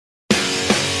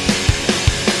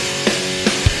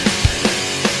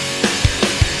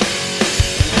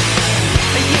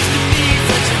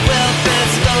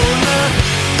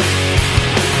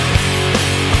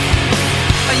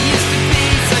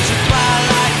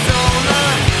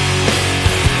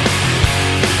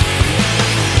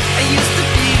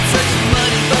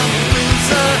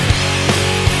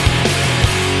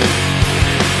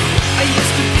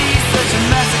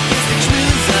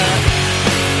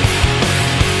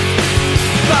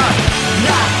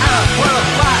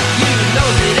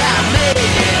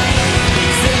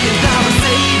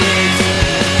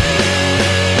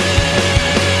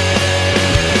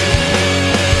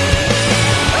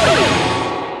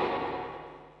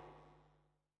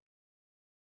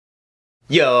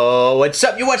Yo, what's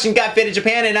up? You're watching Got Fit in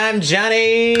Japan, and I'm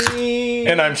Johnny.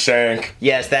 And I'm Shank.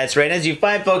 Yes, that's right. As you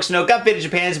fine folks know, Got Fit in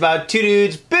Japan is about two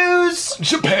dudes, booze.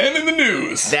 Japan in the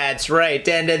news. That's right.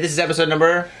 And this is episode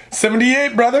number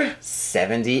 78, brother.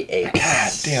 78.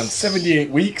 God damn, 78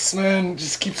 weeks, man.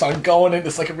 Just keeps on going.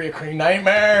 It's like a reoccurring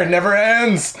nightmare. It never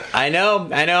ends. I know.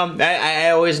 I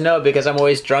always know because I'm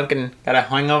always drunk and got a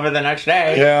hangover the next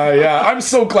day. Yeah. I'm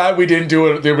so glad we didn't do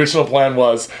what the original plan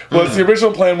was. The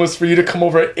original plan was for you to come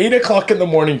over at 8 o'clock in the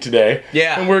morning today.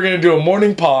 Yeah. And we're going to do a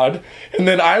morning pod. And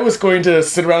then I was going to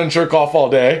sit around and jerk off all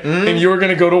day. And you were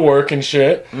going to go to work and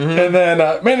shit. And then,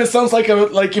 man, it sounds like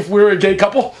if we were a gay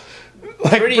couple.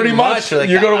 Like pretty much.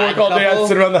 Like you go to work all day, I'd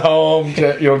sit around the home,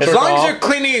 as long as you're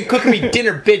cleaning and cooking me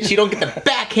dinner, bitch, you don't get the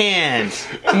backhand.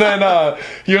 And then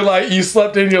you're like, you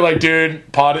slept in, you're like,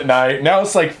 dude, pod at night. Now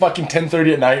it's like fucking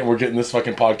 10:30 at night, and we're getting this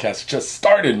fucking podcast just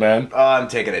started, man. Oh, I'm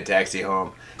taking a taxi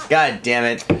home. God damn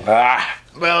it.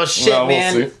 Well, shit, we'll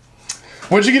man. See.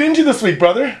 What'd you get into this week,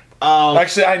 brother?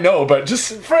 Actually, I know, but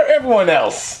just for everyone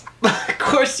else. Of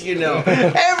course you know.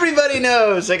 Everybody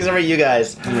knows, except for you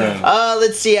guys. Yeah.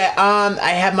 Let's see. I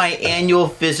have my annual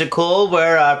physical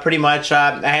where pretty much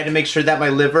I had to make sure that my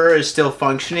liver is still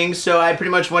functioning. So I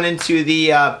pretty much went into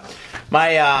the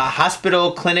my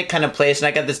hospital clinic kind of place, and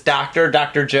I got this doctor,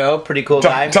 Dr. Joe, pretty cool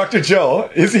guy. Dr. Joe,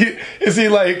 is he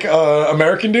like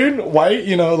American dude, white?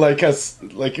 You know, like has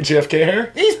like JFK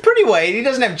hair. He's pretty white. He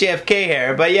doesn't have JFK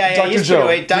hair, but yeah, Dr. he's Joe.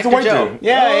 pretty white. Dr. He's a white Joe. Dude.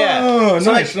 Yeah. Oh,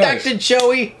 So nice. Dr.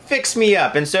 Joey fixed me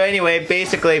up, and so anyway,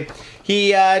 basically.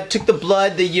 He took the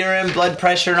blood, the urine, blood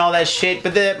pressure, and all that shit.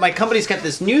 But my company's got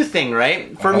this new thing,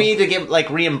 right? For me to get like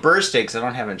reimbursed, because I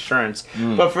don't have insurance.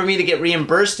 But for me to get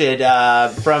reimbursed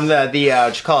from the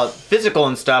what you call it, physical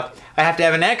and stuff, I have to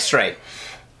have an X-ray.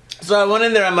 So I went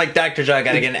in there. I'm like, Dr. Joe, I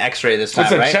got to get an X-ray this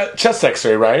time, it's a chest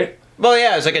X-ray, right? Well,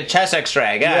 yeah, it's like a chest X-ray,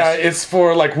 I guess. Yeah, it's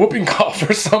for like whooping cough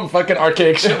or some fucking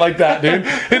archaic shit like that, dude.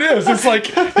 It is. It's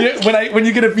like when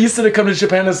you get a visa to come to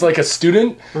Japan as like a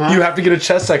student, you have to get a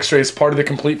chest X-ray as part of the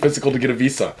complete physical to get a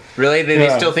visa. Really? They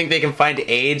still think they can find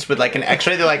AIDS with like an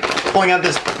X-ray? They're like pulling out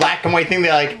this black and white thing.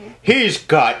 They're like, he's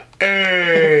got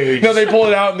AIDS. No, they pull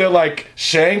it out and they're like,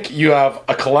 Shank, you have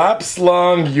a collapsed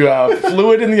lung, you have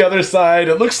fluid in the other side.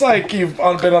 It looks like you've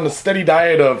been on a steady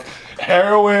diet of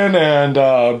heroin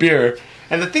and beer.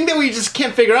 And the thing that we just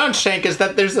can't figure out, Shank, is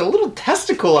that there's a little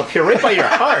testicle up here right by your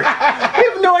heart. I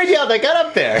have no idea how that got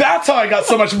up there. That's how I got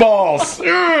so much balls.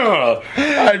 Ugh.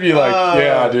 I'd be like,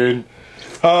 yeah, dude.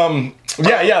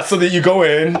 Yeah. So that you go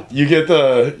in, you get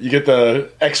the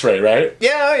X-ray, right?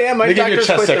 Yeah. My they give you a doctor's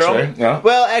chest put their X-ray. own. Yeah.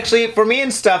 Well, actually, for me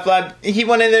and stuff, he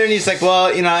went in there and he's like, well,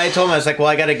 I told him I was like, well,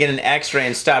 I got to get an X-ray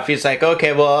and stuff. He's like,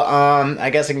 okay, well, I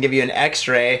guess I can give you an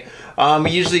X-ray.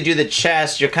 We usually do the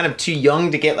chest. You're kind of too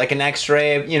young to get like an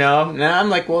X-ray, And I'm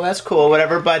like, well, that's cool,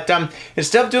 whatever. But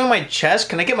instead of doing my chest,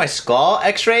 can I get my skull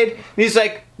X-rayed? And he's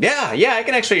like, yeah, I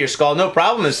can X-ray your skull, no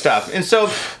problem and stuff. And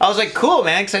so I was like, cool,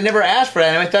 man, because I never asked for that.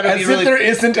 And I thought it'd be really. As if there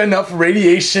isn't enough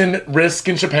radiation risk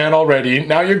in Japan already.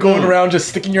 Now you're going around just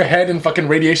sticking your head in fucking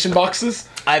radiation boxes.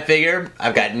 I figure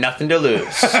I've got nothing to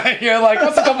lose. You're like,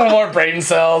 what's a couple more brain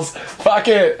cells? Fuck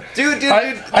it. Dude.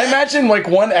 I imagine like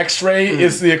one X-ray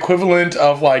is the equivalent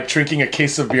of like drinking a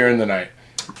case of beer in the night.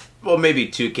 Well, maybe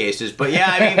 2 cases, but yeah,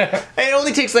 I mean, it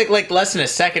only takes like less than a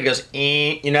second. It goes,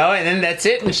 and then that's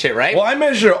it and shit, right? Well, I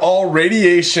measure all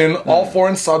radiation, all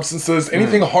foreign substances,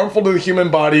 anything harmful to the human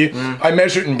body. I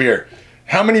measure it in beer.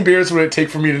 How many beers would it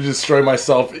take for me to destroy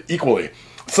myself equally?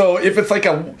 So if it's like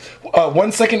a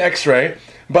 1 second X-ray,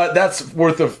 but that's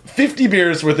worth of 50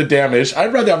 beers worth of damage,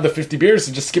 I'd rather have the 50 beers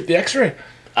and just skip the X-ray.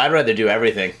 I'd rather do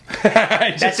everything.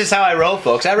 That's just how I roll,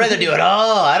 folks. I'd rather do it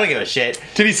all. I don't give a shit.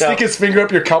 Did he stick his finger up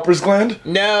your Cowper's gland?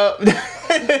 No.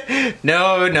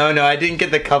 No. I didn't get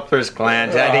the Cowper's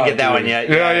gland. I didn't get that one yet.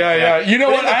 Yeah. You know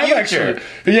what? I actually.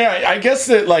 Yeah, I guess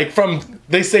that like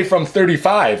they say from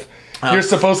 35, you're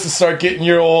supposed to start getting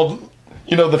your old,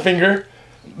 the finger.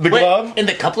 The glove? In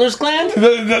the coupler's gland?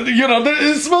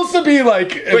 It's supposed to be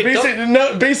like...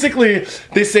 basically,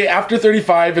 they say after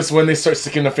 35 is when they start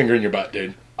sticking a finger in your butt,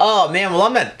 dude. Oh, man, well,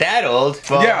 I'm not that old.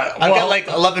 Well, yeah, I've got like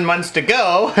 11 months to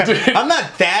go. Dude, I'm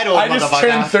not that old, I just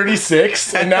turned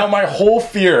 36, and now my whole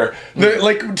fear...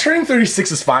 turning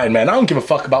 36 is fine, man. I don't give a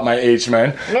fuck about my age,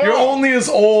 man. No. You're only as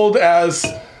old as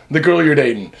the girl you're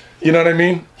dating. You know what I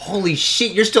mean? Holy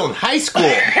shit, you're still in high school.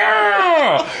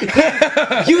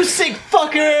 You sick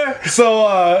fucker.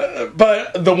 So,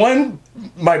 but the one,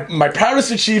 my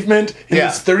proudest achievement in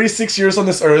this 36 years on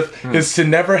this earth is to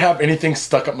never have anything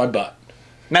stuck up my butt.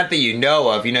 Not that you know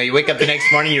of. You know, you wake up the next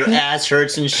morning, your ass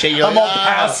hurts and shit. You're I'm like, all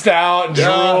passed out,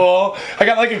 drool. I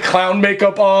got like a clown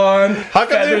makeup on,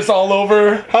 feathers all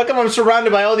over. How come I'm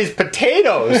surrounded by all these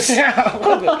potatoes? Yeah.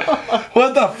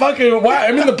 What the fuck? Why?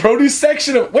 I'm in the produce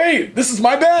section. Wait, this is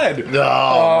my bed.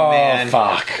 Oh, man.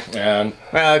 Fuck, man.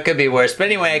 Well, it could be worse. But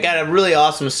anyway, I got a really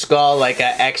awesome skull, like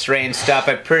an X-ray and stuff.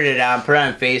 I printed it out, put it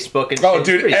on Facebook. And Oh,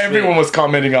 dude, everyone was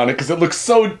commenting on it because it looks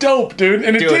so dope, dude.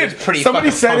 And it did.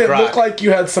 Somebody said it looked like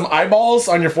you had some eyeballs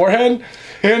on your forehead.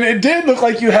 And it did look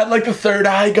like you had like the third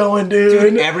eye going, dude.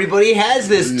 Dude, everybody has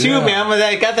this too, man. When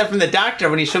I got that from the doctor,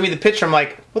 when he showed me the picture, I'm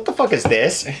like, what the fuck is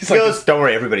this? He goes, don't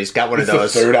worry, everybody's got one of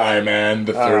those. The third eye, man.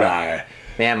 The third eye.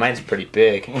 Man, mine's pretty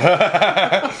big.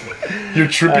 You're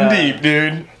tripping deep,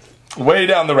 dude. Way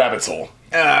down the rabbit's hole.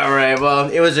 Alright, well,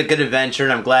 it was a good adventure,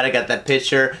 and I'm glad I got that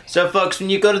picture. So, folks, when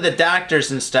you go to the doctors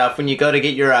and stuff, when you go to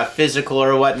get your physical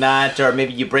or whatnot, or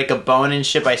maybe you break a bone and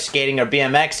shit by skating or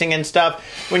BMXing and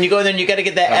stuff, when you go there and you got to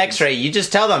get that x-ray, you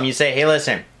just tell them, you say, hey,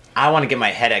 listen, I want to get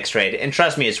my head x-rayed, and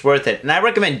trust me, it's worth it. And I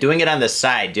recommend doing it on the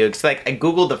side, dude, because, like, I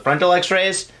googled the frontal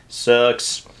x-rays,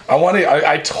 sucks.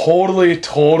 I totally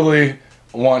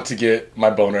want to get my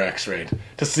boner x-rayed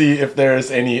to see if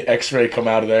there's any x-ray come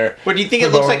out of there. What do you think?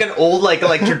 It looks like an old like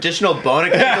traditional bone?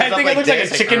 Yeah, I think it looks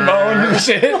like a chicken bone and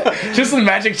shit. Just the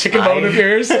magic chicken bone of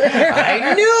yours.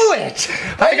 I knew it.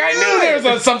 I knew there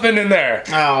was something in there.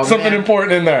 Oh, something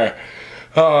important in there.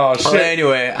 Oh shit. Well,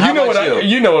 anyway,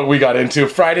 you know what we got into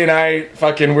Friday night.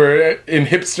 Fucking, we're in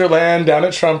hipster land down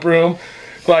at Trump Room.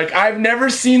 Like, I've never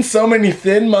seen so many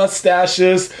thin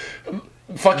mustaches,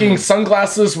 fucking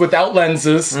sunglasses without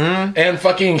lenses, and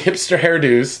fucking hipster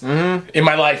hairdos in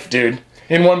my life, dude.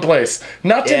 In one place.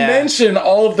 Not to mention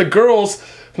all of the girls,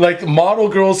 like model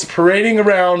girls parading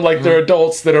around like they're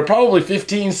adults that are probably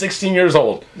 15, 16 years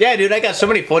old. Yeah, dude, I got so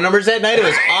many phone numbers that night. It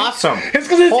was awesome. It's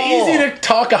because it's easy to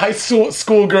talk a high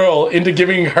school girl into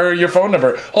giving her your phone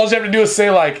number. All you have to do is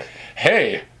say like,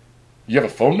 hey, you have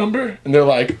a phone number? And they're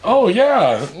like, oh,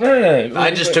 yeah.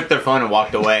 I just took their phone and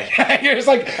walked away. You're just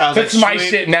like, that's my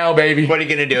shit now, baby. What are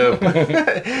you going to do?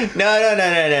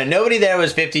 No. Nobody there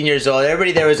was 15 years old.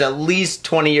 Everybody there was at least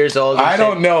 20 years old. I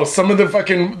don't know. Some of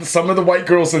the white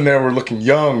girls in there were looking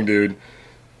young, dude.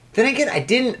 Then again, I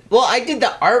did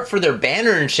the art for their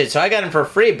banner and shit, so I got them for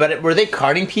free. But were they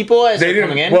carding people as they're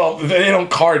coming in? Well, they don't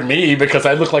card me because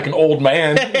I look like an old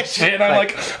man. And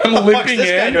I'm limping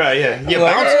in. You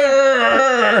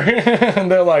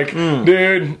and they're like,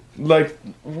 dude, like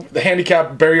the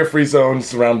handicap barrier-free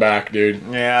zones around back, dude.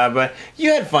 Yeah, but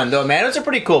you had fun though, man. It was a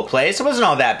pretty cool place. It wasn't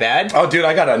all that bad. Oh, dude,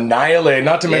 I got annihilated.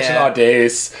 Not to mention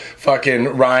Audace,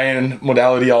 fucking Ryan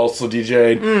Modality also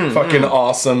DJ'd. Fucking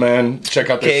awesome, man. Check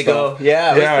out this stuff.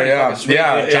 Yeah.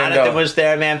 Jonathan was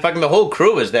there, man. Fucking the whole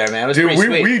crew was there, man. It was pretty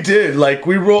sweet. We did. Like,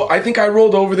 I think I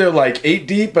rolled over there like 8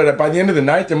 deep, but by the end of the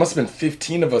night, there must have been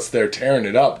 15 of us there tearing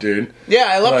it up, dude. Yeah,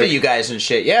 I loved you guys and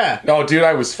shit, yeah. Oh, dude,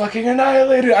 I was fucking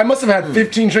annihilated. I must have had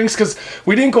 15 drinks because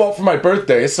we didn't go out for my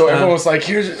birthday, so everyone was like,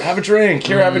 here, have a drink,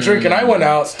 have a drink, and I went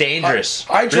out. It's dangerous.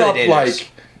 I dropped really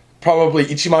like probably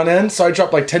Ichiman-en, so I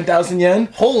dropped like 10,000 yen.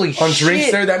 Holy shit. On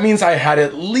drinks there. That means I had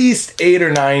at least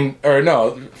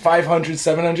 500,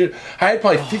 700. I had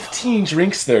probably 15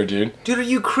 drinks there, dude. Dude, are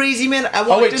you crazy, man?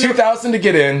 2,000 to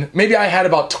get in. Maybe I had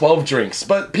about 12 drinks,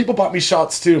 but people bought me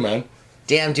shots too, man.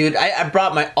 Damn, dude, I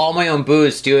brought all my own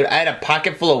booze, dude. I had a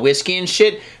pocket full of whiskey and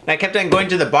shit, and I kept on going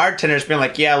to the bartenders being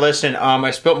like, yeah, listen,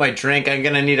 I spilled my drink. I'm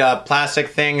gonna need a plastic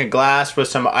thing, a glass with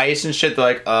some ice and shit. They're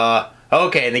like,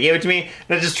 okay. And they gave it to me,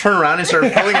 and I just turned around and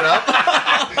started filling it up.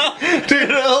 Dude,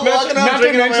 not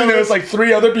to mention there was like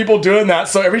 3 other people doing that,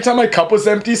 so every time my cup was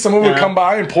empty, someone would come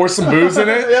by and pour some booze in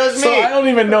it. That was me. So I don't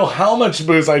even know how much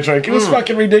booze I drank. It was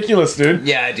fucking ridiculous, dude.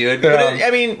 Yeah, dude. But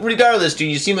I mean, regardless,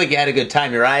 dude, you seem like you had a good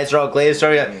time. Your eyes are all glazed.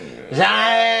 Sorry, you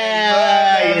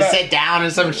just sit down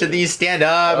and some shit, then you stand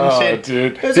up and shit.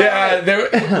 Dude.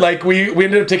 Yeah, like we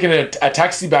ended up taking a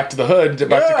taxi back to the hood,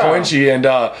 back to Koenji, and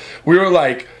we were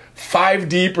like 5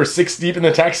 deep or 6 deep in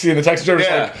the taxi, and the taxi driver was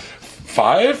like,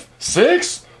 5?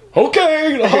 6?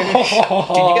 Okay. Dude, you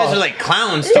guys are like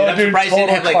clowns, dude. I'm surprised you didn't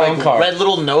have like red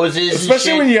little noses.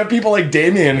 Especially when you have people like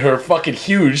Damien who are fucking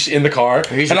huge in the car.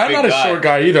 And I'm not a short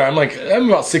guy either. I'm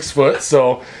about 6 foot,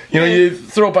 so you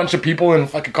throw a bunch of people in a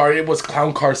fucking car. It was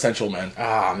clown car central, man.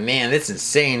 Oh man, that's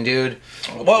insane, dude.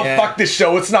 Well, fuck this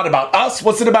show. It's not about us.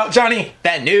 What's it about, Johnny?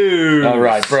 That news. All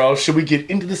right, bro. Should we get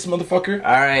into this motherfucker?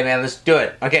 All right, man. Let's do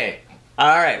it. Okay.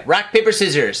 All right. Rock, paper,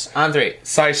 scissors. On 3.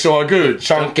 Saisho wa goo,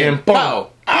 chunkin po.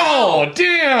 Oh,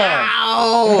 damn!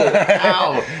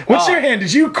 Ow! What's your hand?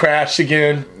 Did you crash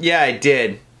again? Yeah, I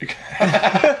did.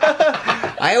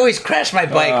 I always crash my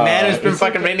bike, man. It's been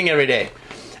fucking raining every day.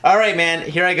 All right, man.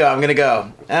 Here I go. I'm gonna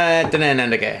go.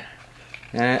 Okay.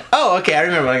 Okay, I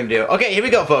remember what I'm gonna do. Okay, here we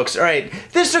go, folks. All right,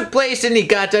 this took place in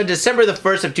Niigata, December the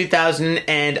 1st of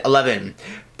 2011.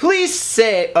 Police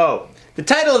say, the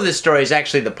title of this story is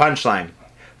actually the punchline.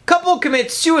 Couple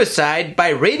commits suicide by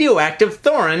radioactive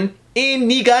thorium in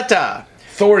Niigata.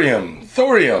 Thorium.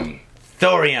 Now, dude,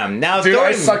 thorium.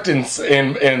 I sucked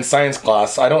in science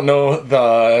class. I don't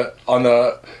know on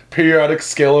the periodic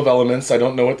scale of elements. I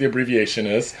don't know what the abbreviation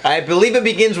is. I believe it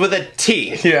begins with a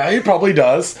T. Yeah, he probably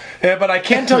does. Yeah, but I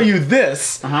can tell you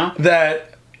this,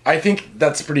 that I think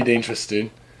that's pretty dangerous, dude.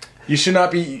 You should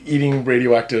not be eating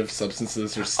radioactive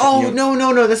substances or something. Oh,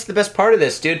 no. That's the best part of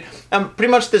this, dude. Pretty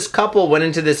much this couple went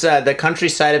into this, the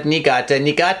countryside of Niigata.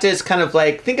 Niigata is kind of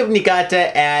like, think of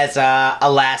Niigata as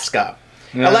Alaska.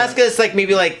 Yeah. Alaska is like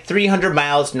maybe like 300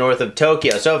 miles north of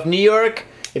Tokyo. So if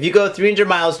you go 300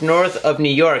 miles north of New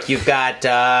York, you've got,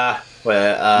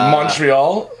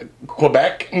 Montreal,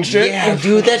 Quebec, and shit. Yeah,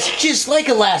 dude, that's just like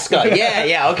Alaska.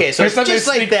 Yeah, okay, so it's just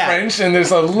like that. French, and there's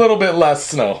a little bit less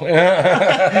snow.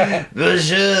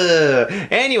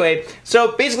 Anyway,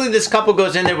 so basically this couple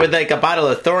goes in there with like a bottle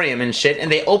of thorium and shit,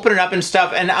 and they open it up and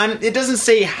stuff, and it doesn't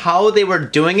say how they were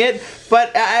doing it,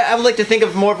 but I would like to think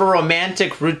of more of a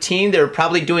romantic routine. They were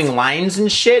probably doing lines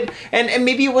and shit, and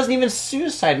maybe it wasn't even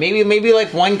suicide. Maybe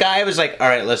like one guy was like, all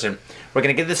right, listen, we're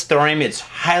gonna get this thorium, it's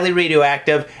highly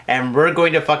radioactive, and we're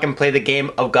going to fucking play the game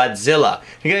of Godzilla.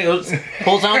 He goes,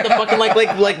 pulls out the fucking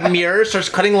like mirror, starts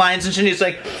cutting lines and shit, and he's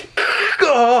like,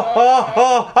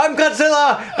 I'm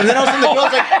Godzilla! And then all of a sudden the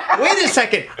girl's like, wait a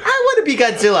second, I want to be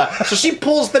Godzilla. So she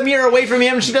pulls the mirror away from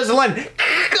him and she does the line,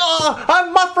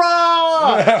 I'm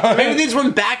Mufra! Maybe these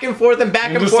went back and forth and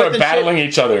back and just forth start and battling shit.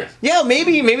 each other. Yeah,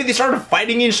 maybe they started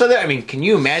fighting each other. I mean, can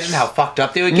you imagine how fucked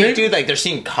up they would get, dude? Like, they're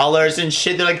seeing colors and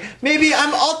shit. They're like, maybe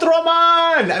I'm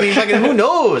Ultraman! I mean, fucking who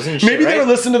knows and shit, maybe they were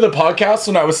listening to the podcast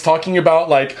when I was talking about,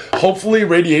 like, hopefully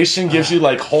radiation gives you,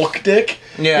 like, Hulk dick.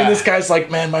 Yeah. And this guy's like,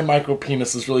 man, my micro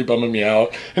penis is really bumming me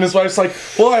out. And his wife's like,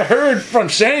 well, I heard from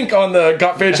Shank on the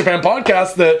Got Faded Japan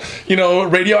podcast that,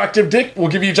 radioactive dick will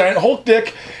give you a giant Hulk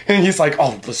dick. And he's like,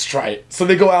 oh, let's try it. So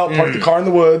they go out, park the car in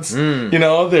the woods. They're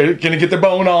going to get their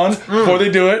bone on before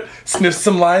they do it. Sniff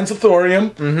some lines of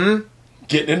thorium.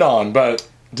 Getting it on. But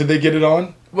did they get it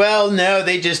on? Well, no,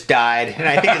 they just died. And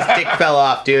I think his dick fell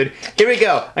off, dude. Here we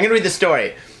go. I'm going to read the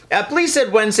story. Police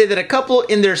said Wednesday that a couple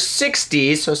in their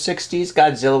 60s, so 60s,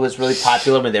 Godzilla was really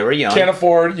popular when they were young. Can't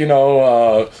afford,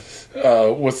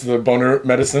 what's the boner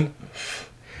medicine?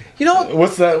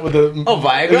 What's that with the... Oh,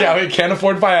 Viagra? Yeah, he can't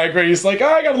afford Viagra. He's like,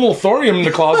 I got a little thorium in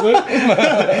the closet.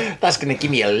 That's going to give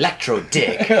me electro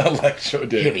dick. Electro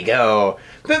dick. Here we go.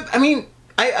 But, I mean...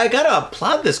 I gotta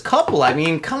applaud this couple. I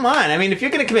mean, come on. I mean, if you're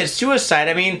gonna commit suicide,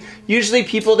 I mean, usually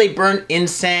people, they burn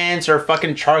incense or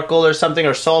fucking charcoal or something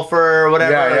or sulfur or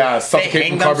whatever. Yeah. Suffocate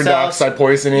from carbon dioxide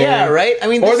poisoning. Yeah, right? I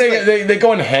mean, or they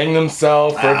go and hang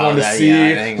themselves for everyone to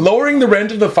see. Lowering the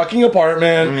rent of the fucking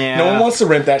apartment. Yeah. No one wants to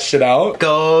rent that shit out.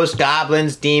 Ghosts,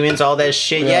 goblins, demons, all that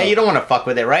shit. Yeah, you don't want to fuck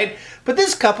with it, right? But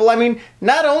this couple, I mean,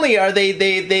 not only are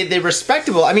they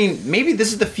respectable, I mean, maybe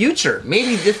this is the future.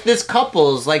 Maybe this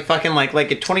couple's like fucking like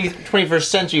a 21st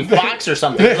century Fox or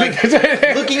something. Like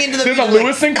looking into the future. There's a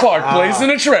Lewis and Clark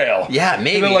blazing a trail. Yeah,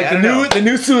 maybe. Like the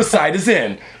new suicide is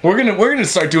in. We're gonna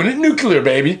start doing it nuclear,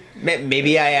 baby.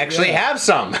 Maybe I actually have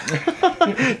some.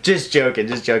 Just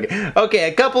joking. Okay,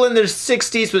 a couple in their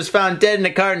 60s was found dead in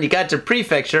a car in Niigata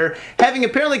Prefecture, having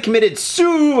apparently committed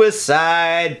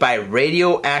suicide by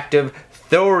radioactive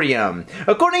thorium.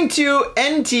 According to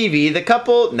NTV, the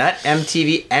couple, not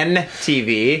MTV,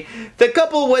 NTV, the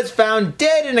couple was found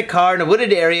dead in a car in a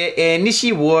wooded area in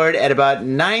Nishi Ward at about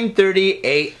 9:30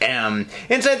 a.m.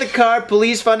 Inside the car,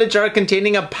 police found a jar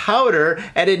containing a powder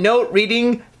and a note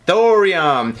reading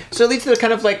thorium. So at least they're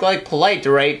kind of like polite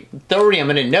to write thorium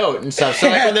in a note and stuff. So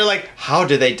like when they're like, how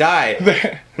did they die?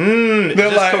 They're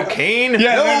like cocaine?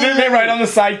 Yeah, no. they write on the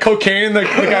side cocaine. The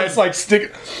guy's like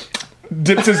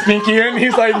dips his pinky in.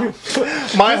 He's like,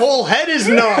 my whole head is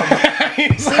numb.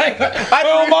 He's like, my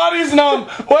whole body's numb.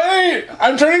 Wait,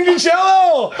 I'm turning to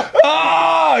Jello.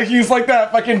 He's like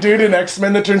that fucking dude in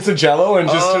X-Men that turns to Jello and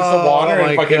just turns to water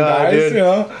and fucking dies.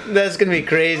 Dude. That's gonna be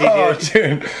crazy,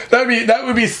 dude. That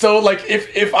would be so like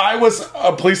if I was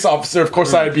a police officer, of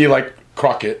course I'd be like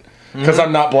Crockett. Because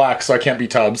I'm not black, so I can't be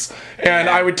Tubbs. And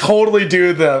I would totally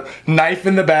do the knife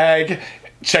in the bag,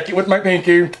 check it with my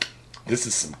pinky. This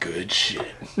is some good shit.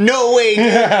 No way, dude.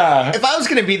 Yeah. If I was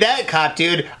gonna be that cop,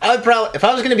 dude, if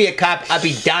I was gonna be a cop, I'd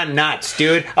be Don Knotts,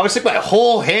 dude. I would stick my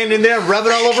whole hand in there, rub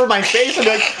it all over my face, and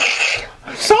be like,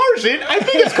 Sergeant, I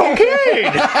think it's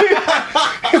cocaine.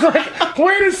 He's like,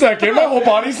 wait a second, my whole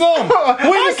body's numb.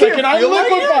 Wait a second, I'm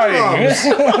liquefying.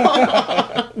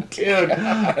 Dude.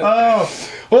 Oh,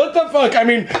 what the fuck? I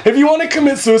mean, if you want to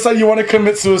commit suicide, you want to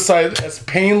commit suicide as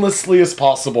painlessly as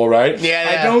possible, right?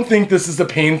 Yeah. I don't think this is a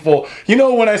painful. You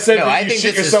know when I said that you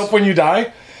shit yourself when you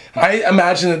die? I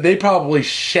imagine that they probably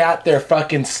shat their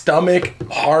fucking stomach,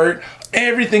 heart,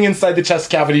 everything inside the chest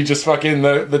cavity, just fucking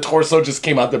the torso just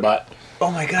came out their butt.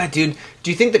 Oh my god, dude. Do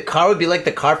you think the car would be like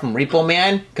the car from Repo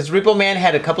Man? Because Repo Man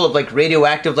had a couple of like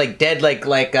radioactive, like dead, like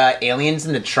aliens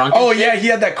in the trunk. Oh yeah, he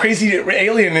had that crazy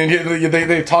alien, and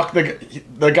they talk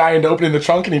the guy into opening the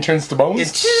trunk, and he turns to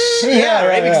bones. Yeah,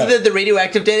 right. Because of the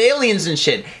radioactive dead aliens and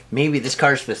shit. Maybe this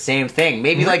car's the same thing.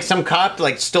 Maybe like some cop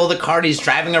like stole the car. And he's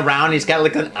driving around. He's got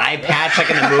like an eye patch,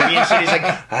 like in the movie and shit. He's like,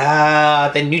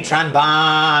 the neutron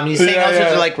bomb. He's saying all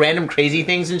sorts of like random crazy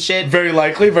things and shit. Very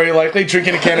likely.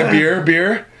 Drinking a can of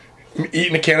beer.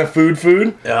 Eating a can of food.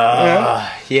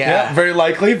 Yeah. Very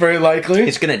likely.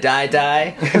 He's gonna die,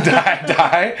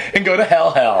 and go to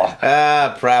hell.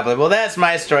 Probably. Well, that's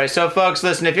my story. So, folks,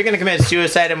 listen, if you're gonna commit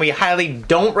suicide, and we highly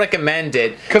don't recommend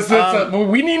it, because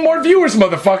we need more viewers,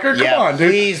 motherfucker. Come on,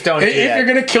 dude. Please don't do that. If you're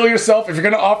gonna kill yourself, if you're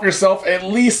gonna off yourself, at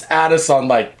least add us on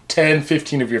like 10,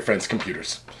 15 of your friends'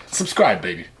 computers. Subscribe,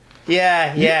 baby.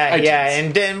 Yeah,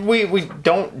 and then we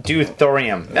don't do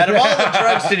thorium. Out of all the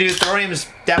drugs to do, thorium is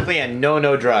definitely a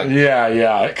no drug.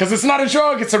 Yeah, because it's not a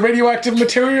drug, it's a radioactive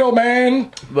material,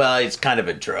 man. Well, it's kind of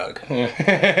a drug. I mean,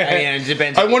 it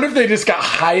depends. I wonder if they just got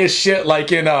high as shit,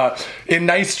 like in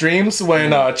Nice Dreams,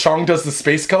 when Chong does the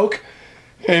space coke,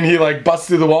 and he like busts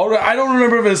through the wall. I don't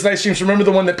remember if it was Nice Dreams, remember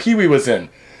the one that Pee-wee was in.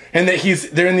 And that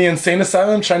they're in the insane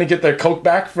asylum trying to get their coke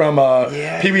back from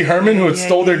Pee Wee Herman, who had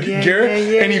stole their gear.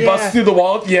 And he busts through the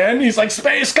wall at the end. He's like,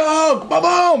 space coke,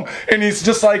 boom! And he's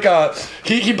just like,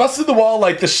 he busts through the wall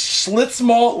like the Schlitz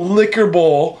Malt liquor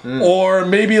bowl, or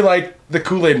maybe like the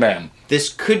Kool-Aid Man. This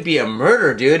could be a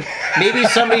murder, dude. Maybe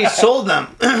somebody sold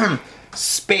them.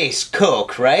 Space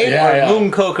coke, right? Or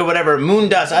moon coke or whatever. Moon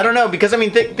dust. I don't know, because I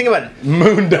mean, think about it.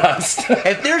 Moon dust.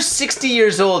 If they're 60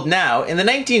 years old now, in the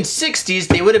 1960s,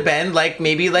 they would have been like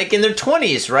maybe like in their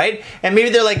 20s, right? And maybe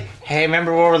they're like, hey,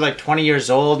 remember when we were like 20 years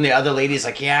old? And the other lady's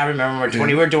like, yeah, I remember when we were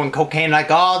 20. We were doing cocaine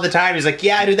like all the time. He's like,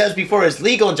 yeah, dude, that was before it was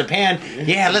legal in Japan.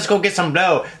 Yeah, let's go get some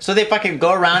blow. So they fucking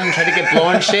go around and try to get blow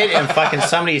and shit, and fucking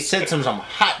somebody sits them some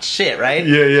hot shit, right?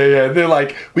 Yeah. They're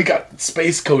like, we got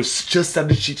Space Coast just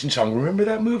out of Cheech and Chong. Remember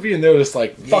that movie? And they were just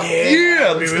like, fuck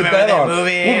yeah, let's get that on.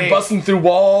 Movie. We'll be busting through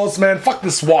walls, man. Fuck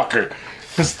this walker.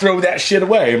 Just throw that shit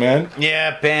away, man.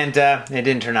 Yeah, and it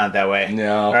didn't turn out that way.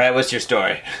 No. All right, what's your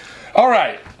story? All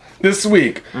right. This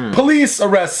week, police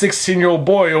arrest 16-year-old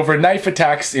boy over knife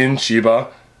attacks in Chiba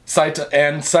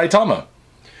and Saitama.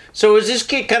 So was this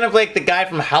kid kind of like the guy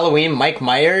from Halloween, Mike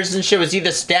Myers and shit? Was he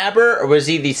the stabber or was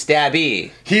he the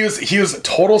stabbee? He was a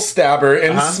total stabber,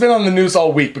 and this has been on the news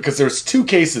all week because there's two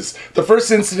cases. The first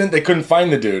incident, they couldn't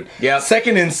find the dude. Yeah.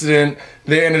 Second incident,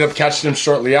 they ended up catching him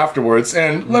shortly afterwards.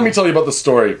 And let me tell you about the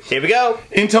story. Here we go.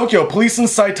 In Tokyo, police in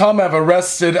Saitama have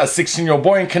arrested a 16-year-old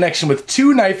boy in connection with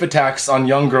 2 knife attacks on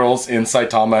young girls in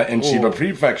Saitama and Chiba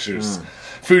prefectures.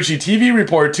 Fuji TV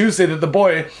reported Tuesday that the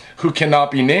boy, who cannot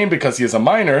be named because he is a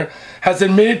minor, has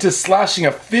admitted to slashing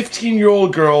a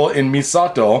 15-year-old girl in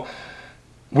Misato,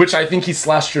 which I think he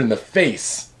slashed her in the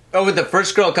face. Oh, with the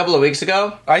first girl a couple of weeks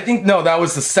ago? I think, no, that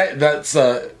was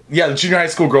the junior high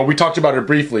school girl. We talked about her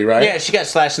briefly, right? Yeah, she got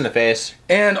slashed in the face.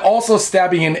 And also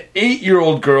stabbing an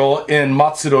 8-year-old girl in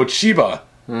Matsuro, Chiba.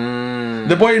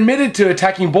 The boy admitted to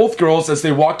attacking both girls as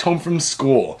they walked home from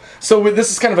school. So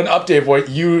this is kind of an update of what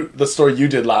the story you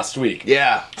did last week.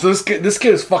 Yeah. So this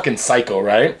kid is fucking psycho,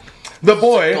 right? The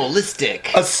boy,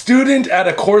 Psycholistic. A student at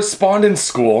a correspondence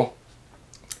school.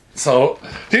 So,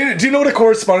 do you know what a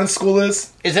correspondence school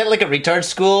is? Is that like a retard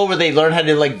school where they learn how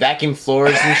to like vacuum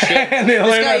floors and shit? And this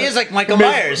guy is like Michael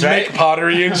Myers, right? Make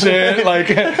pottery and shit. Like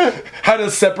how to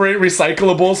separate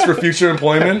recyclables for future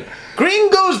employment.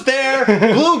 Green goes there,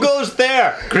 blue goes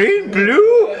there. Green,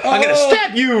 blue, I'm gonna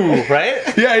stab you, right?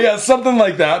 Yeah, something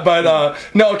like that. But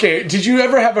no, okay. Did you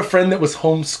ever have a friend that was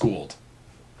homeschooled?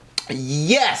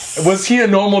 Yes. Was he a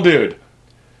normal dude?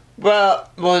 Well,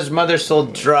 his mother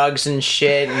sold drugs and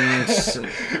shit, and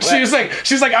she's like,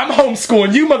 I'm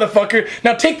homeschooling you, motherfucker.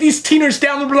 Now take these teeners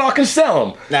down the block and sell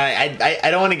them. Now,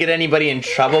 I don't want to get anybody in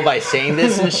trouble by saying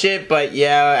this and shit, but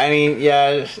yeah, I mean,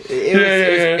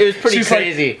 it was pretty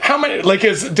crazy. Like, how many? Like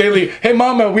his daily. Hey,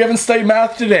 mama, we haven't studied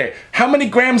math today. How many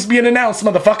grams being announced,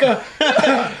 motherfucker?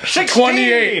 16.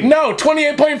 28. No,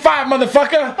 28.5,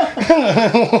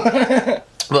 motherfucker.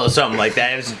 Well, something like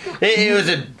that. It was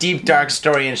a deep, dark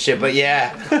story and shit, but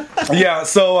yeah. Yeah,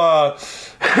 so,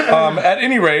 at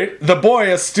any rate, the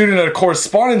boy, a student at a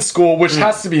correspondence school, which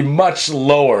has to be much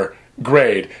lower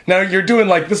grade. Now, you're doing,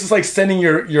 like, this is like sending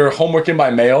your homework in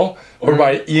by mail or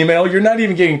by email. You're not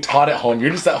even getting taught at home.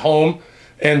 You're just at home,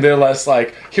 and they're less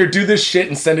like, here, do this shit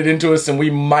and send it in to us, and we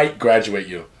might graduate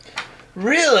you.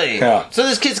 Really? Yeah. So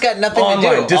this kid's got nothing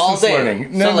Online, to do all distance day.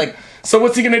 learning. So, So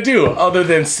what's he gonna do other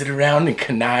than sit around and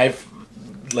connive,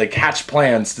 like hatch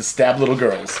plans to stab little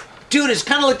girls? dude, it's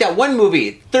kind of like that one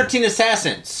movie, 13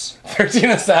 Assassins. 13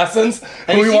 Assassins?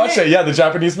 Have We you watched seen it. Yeah, the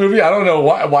Japanese movie. I don't know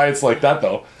why it's like that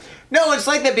though. No, it's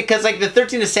like that because like the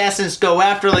 13 Assassins go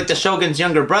after like the Shogun's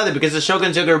younger brother because the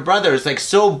Shogun's younger brother is like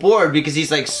so bored because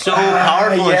he's like so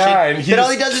powerful and shit. But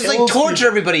all he does is like torture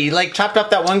everybody. He like chopped off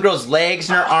that one girl's legs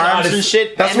and her arms and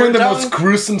shit. That's one of the most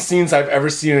gruesome scenes I've ever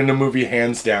seen in a movie,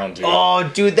 hands down, dude. Oh,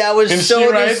 dude, that was and so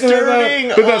disturbing.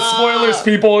 With the spoilers,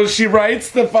 people, she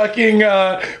writes the fucking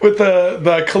with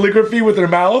the calligraphy with her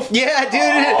mouth. Yeah, dude.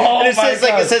 And it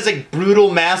says like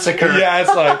brutal massacre. Yeah,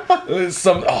 it's like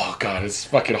some. Oh god, it's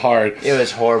fucking hard. It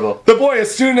was horrible. The boy, a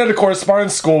student at a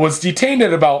correspondence school, was detained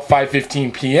at about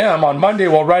 5:15 p.m. on Monday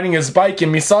while riding his bike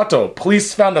in Misato.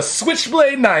 Police found a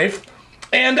switchblade knife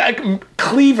and a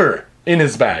cleaver in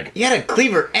his bag. You had a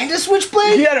cleaver and a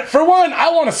switchblade? He had it. For one, I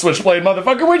want a switchblade,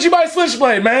 motherfucker. Where'd you buy a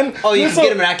switchblade, man? Oh, you can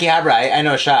get him in Akihabara. I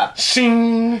know a shop.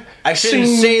 Shing. I shouldn't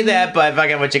say that, but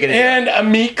fucking what you gonna do? And a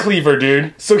meat cleaver,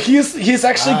 dude. So he's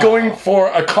actually going for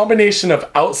a combination of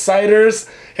Outsiders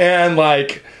and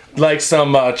like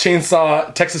some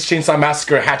Texas Chainsaw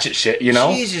Massacre hatchet shit, you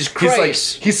know? Jesus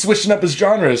Christ. He's switching up his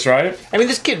genres, right? I mean,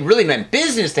 this kid really meant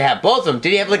business to have both of them.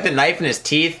 Did he have like the knife in his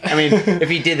teeth? I mean, if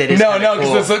he did that, No,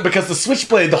 because the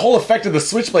switchblade, the whole effect of the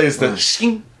switchblade is the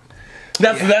shing.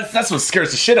 That's what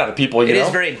scares the shit out of people, you know? It is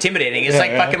very intimidating. It's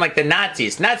fucking like the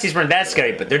Nazis. Nazis weren't that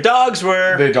scary, but their dogs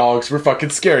were. Their dogs were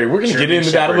fucking scary. We're gonna get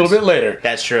into that a little bit later.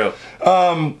 That's true.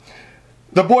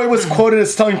 The boy was quoted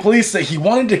as telling police that he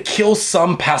wanted to kill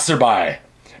some passerby.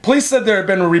 Police said there had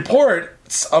been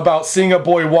reports about seeing a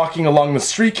boy walking along the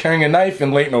street carrying a knife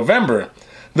in late November.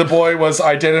 The boy was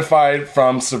identified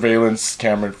from surveillance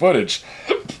camera footage.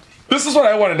 This is what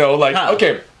I want to know.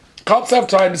 Okay, cops have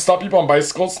time to stop people on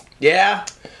bicycles. Yeah.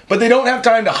 But they don't have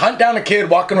time to hunt down a kid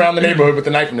walking around the neighborhood with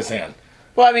a knife in his hand.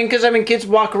 Well, I mean, because kids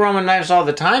walk around with knives all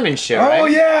the time and shit, right? Oh,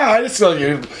 yeah. I just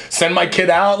send my kid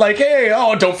out like, hey,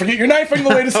 don't forget your knife on the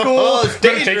way to school. It's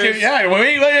dangerous.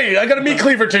 Wait, I got a meat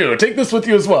cleaver, too. Take this with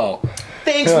you as well.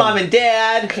 Thanks, Mom and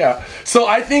Dad. Yeah. So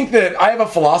I think that I have a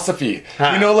philosophy.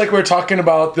 You know, like we were talking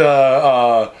about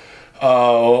the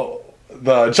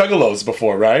juggalos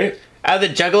before, right? The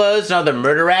juggalos and all the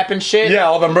murder rap and shit? Yeah,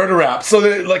 all the murder rap. So,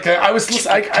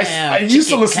 I used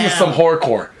to listen to some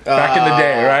horrorcore back in the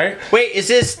day, right? Wait, is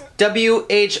this WHORE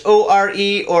or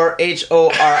HORR?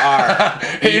 HORROR,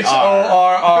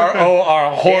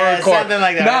 horrorcore. Yeah, something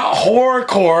like that. Not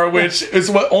horrorcore, which is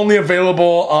what only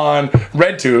available on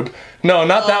RedTube. No,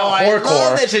 not that horrorcore. I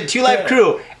love that shit. Two Live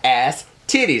Crew. Ass.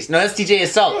 Titties. No, that's DJ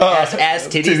Assault. Ass,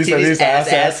 titties,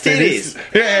 ass, titties.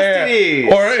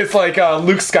 Yeah. Or it's like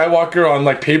Luke Skywalker on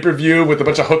like pay-per-view with a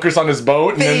bunch of hookers on his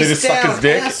boat, and then they just suck his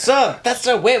dick. Ass up. That's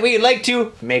the way we like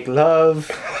to make love.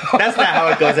 That's not how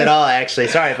it goes at all, actually.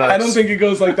 Sorry, folks. I don't think it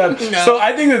goes like that. No. So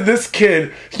I think that this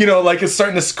kid, is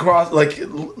starting to cross,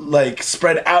 like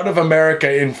spread out of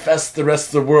America, infest the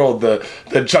rest of the world. The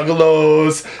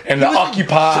juggalos and the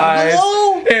occupies.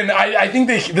 And I think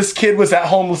that this kid was at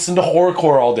home listening to horrorcore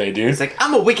all day, dude. He's like,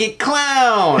 I'm a wicked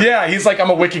clown. Yeah, he's like,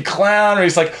 I'm a wicked clown, or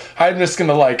he's like, I'm just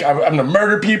gonna I'm gonna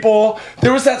murder people.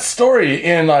 There was that story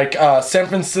in San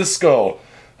Francisco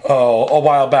a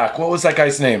while back. What was that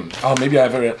guy's name? Oh, maybe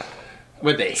I've heard it.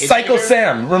 What they? Psycho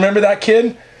Sam. Remember that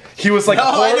kid? He was like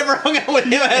I never hung out with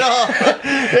him at all.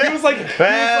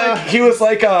 he was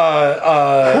like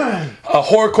a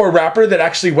horrorcore rapper that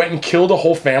actually went and killed a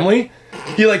whole family.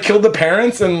 He killed the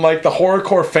parents and the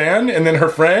horrorcore fan and then her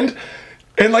friend.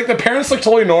 And the parents looked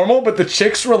totally normal, but the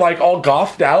chicks were all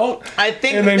gothed out. I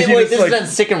think this is on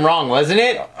Sick and Wrong, wasn't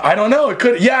it? I don't know. It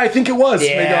could. Yeah, I think it was.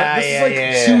 Yeah,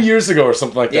 this is 2 years ago or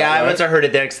something like that. Yeah, right? I must have heard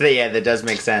it there because that does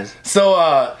make sense. So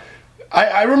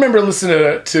I remember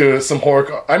listening to some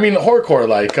horrorcore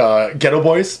like Ghetto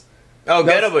Boys. Oh,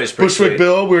 Ghetto Boys. Bushwick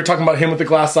Bill. We were talking about him with the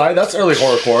glass eye. That's early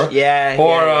horrorcore. Yeah.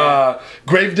 Or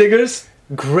Grave Diggers.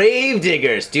 Grave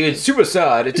diggers, dude.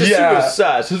 Suicide. It's a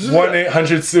suicide.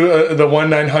 1-800 the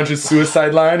 1-900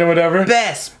 suicide line or whatever.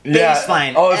 Best bass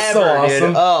line Oh, it's ever, so awesome.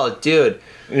 dude. Oh, dude.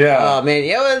 Yeah. Oh man,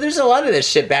 yeah. Well, there's a lot of this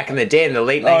shit back in the day in the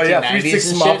late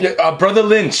 1990s. 3-6 Mafia. Brother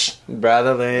Lynch.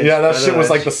 Brother Lynch. Yeah, that Brother shit was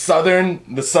Lynch. like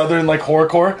the southern like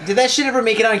horrorcore. Did that shit ever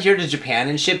make it out here to Japan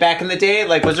and shit back in the day?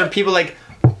 Like, was there people like,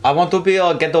 I want to be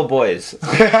a ghetto boys.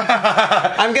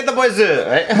 I'm ghetto boys,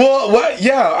 right? Well, what?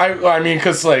 Yeah, I mean,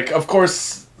 because like, of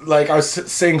course. Like I was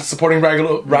saying, supporting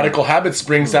radical habits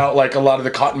brings out like a lot of the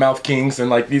Cottonmouth Kings and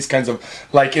like these kinds of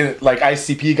like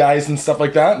ICP guys and stuff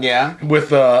like that. Yeah. With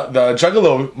the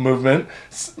Juggalo movement.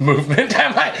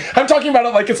 I'm talking about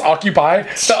it like it's Occupy.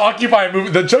 The Occupy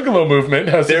movement, the Juggalo movement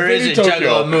has. There is a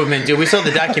Juggalo movement, dude. We saw the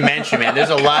documentary, man.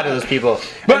 There's a lot of those people,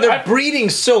 but they're breeding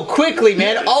so quickly,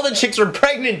 man. All the chicks are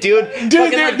pregnant, dude.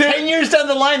 Fucking like 10 years down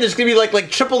the line, there's gonna be like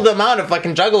triple the amount of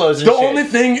fucking Juggalos.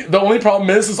 And The only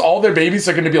problem is all their babies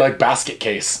are gonna be like basket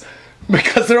case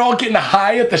because they're all getting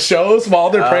high at the shows while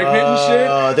they're pregnant and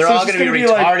shit. They're all gonna be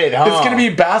retarded, huh? It's gonna be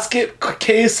basket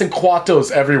case and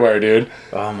Quatos everywhere, dude.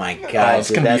 Oh my god,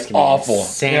 it's gonna be awful.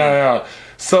 Insane. Yeah.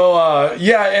 So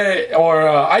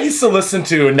I used to listen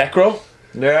to Necro.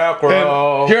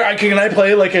 Necro. Here, can I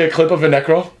play like a clip of a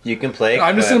Necro? You can play.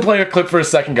 I'm just gonna play a clip for a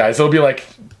second, guys. It'll be like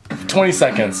 20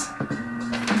 seconds.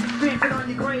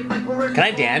 Can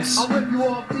I dance?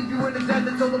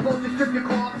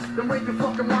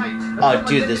 Oh,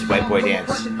 dude, this white boy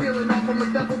dance.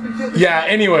 Yeah,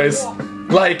 anyways,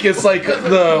 like, it's like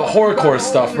the horrorcore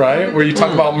stuff, right? Where you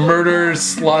talk about murders,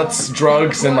 sluts,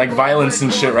 drugs, and like violence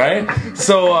and shit, right?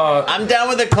 So, I'm down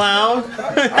with the clown.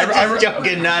 I'm just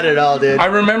joking, not at all, dude. I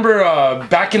remember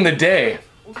back in the day.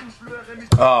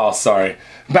 Oh, sorry.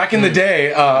 Back in the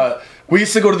day, we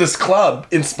used to go to this club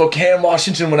in Spokane,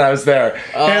 Washington when I was there.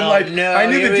 And like, I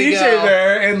knew the DJ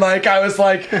there, and like, I was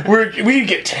like, we'd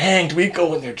get tanked. We'd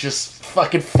go in there just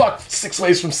fucking fuck 6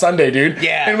 ways from Sunday, dude.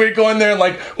 Yeah. And we'd go in there and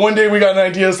like, one day we got an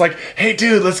idea. It's like, hey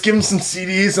dude, let's give him some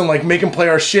CDs and like make him play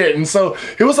our shit. And so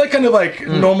it was like kind of like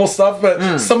normal stuff,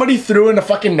 but somebody threw in a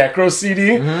fucking Necro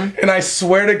CD, and I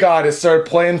swear to God, it started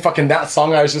playing fucking that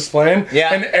song I was just playing.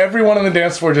 Yeah. And everyone on the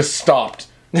dance floor just stopped.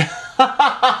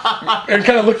 And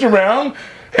kind of looked around,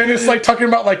 and it's like talking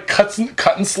about like cutting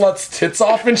sluts tits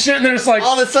off and shit, and there's like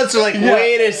all the sluts are like,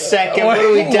 wait a second, what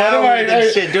are we doing with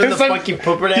this shit? Doing the like, funky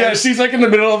pooper dance? Yeah, she's like in the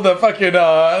middle of the fucking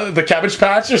the Cabbage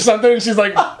Patch or something, and she's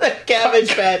like, the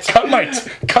Cabbage Patch. Cut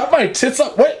my tits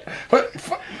up. What?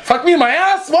 Fuck me in my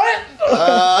ass? What?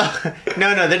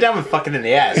 No, they're down with fucking in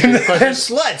the ass. Dude. Of course, they're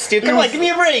sluts, dude. Come on, give me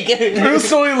a break. It was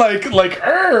totally like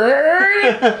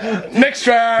next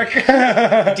track.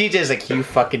 DJ's like, you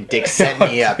fucking dick, set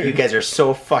me up. You guys are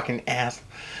so fucking ass.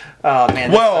 Oh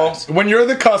man. Well, when you're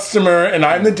the customer and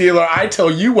I'm the dealer, I tell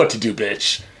you what to do,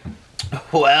 bitch.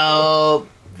 Well,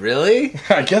 really?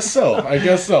 I guess so. Man,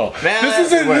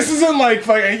 this isn't like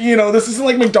this isn't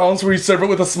like McDonald's where you serve it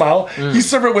with a smile. You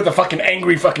serve it with a fucking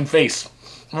angry fucking face.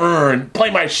 Play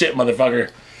my shit, motherfucker.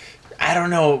 I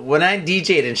don't know. When I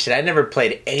DJ'd and shit, I never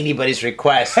played anybody's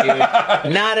request, dude.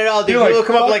 Not at all, dude. You're People like,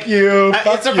 come up like,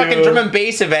 it's a fucking drum and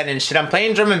bass event and shit. I'm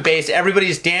playing drum and bass.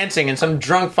 Everybody's dancing, and some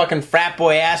drunk fucking frat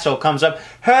boy asshole comes up.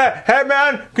 Hey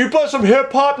man, can you play some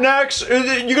hip hop next?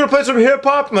 You gonna play some hip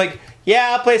hop? I'm like,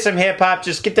 yeah, I'll play some hip hop.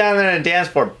 Just get down there and dance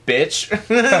for, bitch.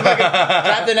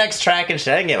 Grab the next track and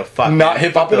shit. I didn't give a fuck. Not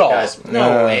hip hop at all. Guys.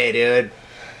 No way, dude.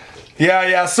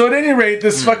 Yeah. So at any rate,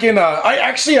 this fucking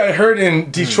I heard in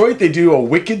Detroit they do a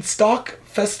Wicked Stock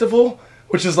festival,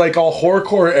 which is like all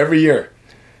horrorcore every year.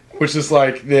 Which is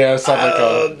like, yeah, it's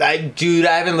not like dude,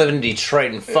 I haven't lived in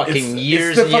Detroit in fucking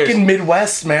years. It's the fucking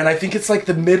Midwest, man. I think it's like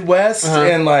the Midwest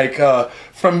and like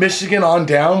from Michigan on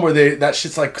down, where that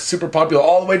shit's like super popular,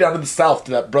 all the way down to the south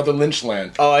to that Brother Lynch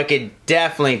land. Oh, I could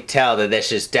definitely tell that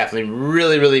this is definitely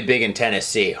really, really big in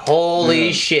Tennessee.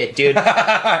 Holy shit, dude.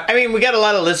 I mean, we got a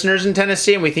lot of listeners in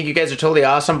Tennessee, and we think you guys are totally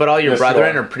awesome, but all your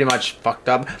brethren are pretty much fucked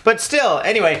up. But still,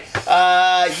 anyway,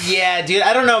 yeah, dude,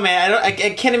 I don't know, man. I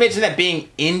can't imagine that being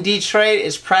in Detroit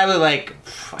is probably like,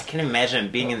 I can't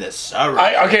imagine being in the suburbs.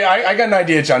 I got an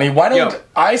idea, Johnny. Why don't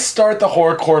I start the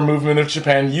horrorcore movement of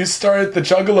Japan, you start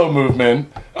the Juggalo movement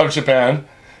of Japan,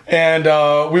 and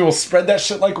we will spread that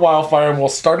shit like wildfire, and we'll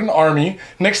start an army.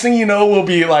 Next thing you know, we'll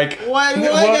be like... Why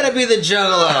do I gotta be the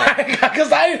Juggalo?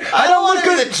 Because I don't look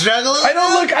good. The Juggalo? I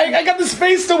don't look... I got this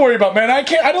face to worry about, man. I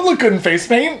don't look good in face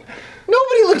paint.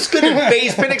 Nobody looks good in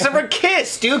face paint except for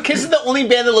Kiss, dude. Kiss is the only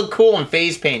band that look cool in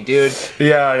face paint, dude.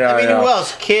 Yeah. I mean, who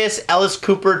else? Kiss, Alice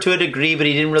Cooper to a degree, but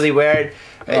he didn't really wear it.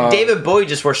 David Bowie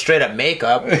just wore straight up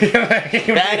makeup.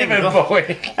 David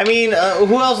Bowie. I mean,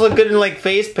 who else looked good in like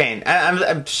face paint?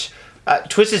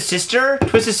 Twisted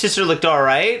Sister looked all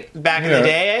right back in the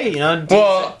day. You know.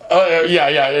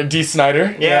 D.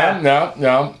 Snyder.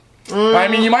 Yeah. I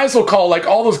mean, you might as well call like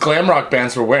all those glam rock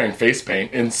bands were wearing face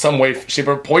paint in some way, shape,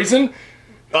 or Poison.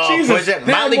 Oh, Jesus, was it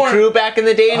Motley Crue back in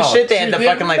the day and shit? They had the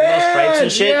fucking like little stripes and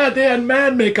shit. Yeah, they had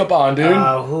mad makeup on, dude.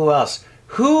 Who else?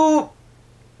 Oh,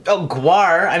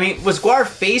 Guar. I mean, was Guar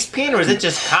face paint or was it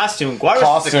just costume? Guar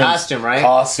was just a costume, right?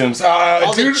 Costumes.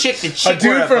 The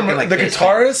dude from like the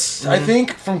guitarist, I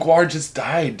think, from Guar just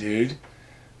died, dude.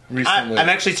 Recently. I'm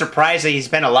actually surprised that he's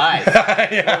been alive.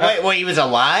 Yeah. Wait, he was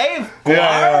alive? Guar?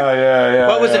 Yeah.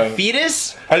 What was it,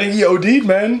 Fetus? I think he OD'd,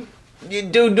 man.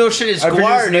 Dude, no shit, it's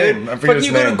Guar, dude. But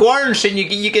you go to Guar and shit, and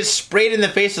you get sprayed in the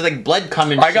face with like blood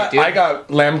coming. I got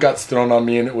lamb guts thrown on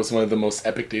me, and it was one of the most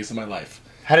epic days of my life.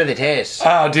 How did they taste?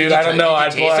 Oh, dude, I don't know. I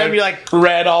taste them. You're like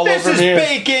red all over me. This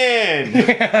is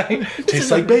bacon. Tastes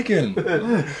like bacon.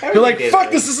 You're like, fuck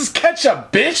this. This is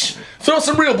ketchup, bitch. Throw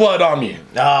some real blood on me.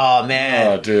 Oh man.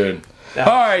 Oh, dude. All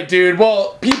right, dude.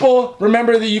 Well, people,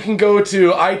 remember that you can go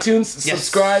to iTunes,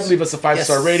 subscribe, leave us a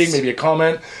 5-star rating, maybe a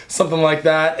comment, something like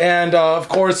that. And, of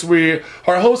course, we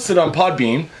are hosted on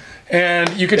Podbean.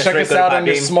 And you can check us out on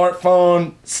your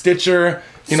smartphone, Stitcher.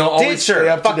 You know, always stay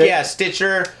up to date. Fuck yeah,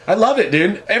 Stitcher. I love it,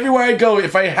 dude. Everywhere I go,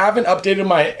 if I haven't updated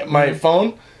my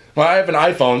phone... Well, I have an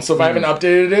iPhone, so if I haven't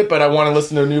updated it, but I want to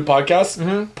listen to a new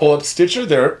podcast, pull up Stitcher.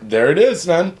 There it is,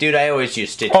 man. Dude, I always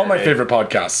use Stitcher. All my favorite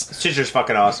podcasts. Stitcher's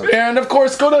fucking awesome. And of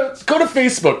course, go to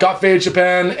Facebook, Got Faded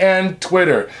Japan, and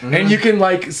Twitter, and you can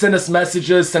like send us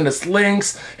messages, send us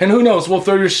links, and who knows, we'll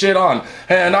throw your shit on.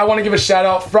 And I want to give a shout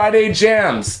out Friday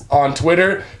Jams on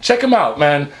Twitter. Check him out,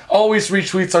 man. Always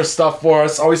retweets our stuff for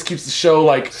us. Always keeps the show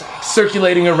like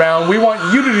circulating around. We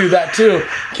want you to do that too.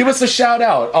 Give us a shout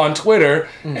out on Twitter.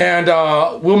 And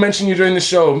we'll mention you during the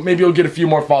show. Maybe you'll get a few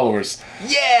more followers.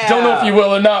 Yeah! Don't know if you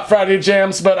will or not, Friday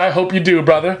Jams, but I hope you do,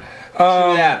 brother.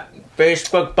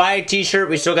 Facebook, buy a t-shirt.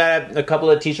 We still got a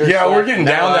couple of t-shirts. Yeah, we're getting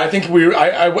down there. I think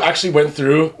I actually went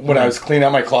through when I was cleaning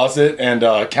out my closet and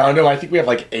counted them. I think we have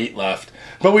like 8 left.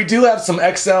 But we do have some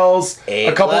XLs,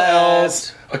 a couple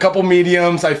Ls, a couple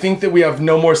mediums. I think that we have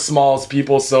no more smalls,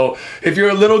 people. So if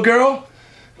you're a little girl...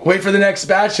 Wait for the next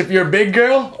batch. If you're a big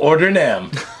girl, order an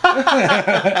M.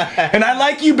 And I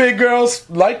like you big girls.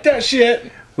 Like that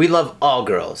shit. We love all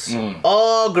girls.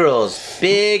 All girls.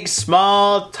 Big,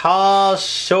 small, tall,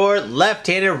 short,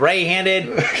 left-handed,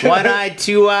 right-handed, one-eye,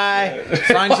 two-eye. As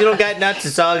long as you don't got nuts,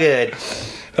 it's all good.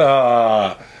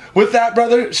 With that,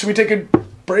 brother, should we take a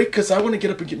break? Because I want to get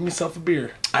up and get myself a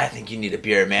beer. I think you need a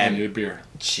beer, man. I need a beer.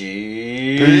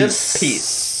 Cheers.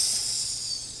 Peace.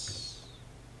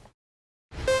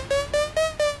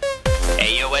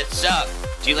 What's up?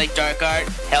 Do you like dark art?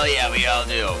 Hell yeah, we all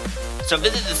do. So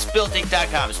visit the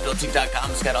spiltink.com.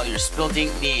 Spiltink.com's got all your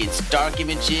Spiltink needs. Dark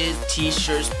images,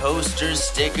 t-shirts, posters,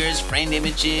 stickers, framed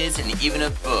images, and even a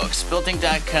book.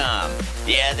 Spiltink.com.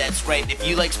 Yeah, that's right. If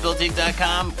you like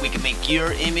Spiltink.com, we can make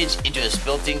your image into a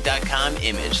Spiltink.com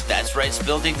image. That's right,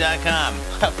 Spiltink.com.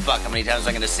 Fuck, how many times am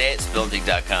I going to say it?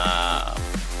 Spiltink.com.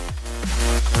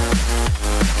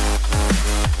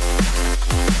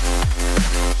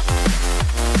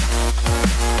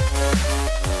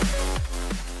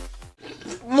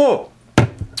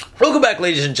 Welcome back,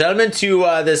 ladies and gentlemen, to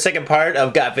the second part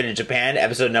of Got Faded Japan,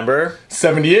 episode number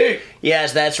 78.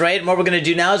 Yes, that's right. And what we're going to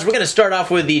do now is we're going to start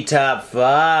off with the top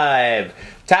 5.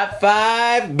 Top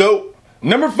 5, go.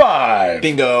 Number 5.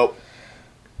 Bingo.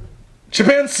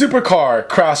 Japan supercar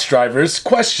crash drivers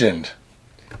questioned.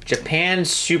 Japan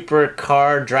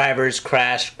supercar drivers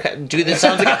crash. Dude, this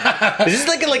sounds like is this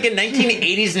like a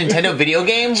 1980s Nintendo video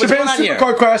game? What's Japan going on supercar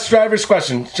here? crash drivers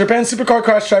question. Japan supercar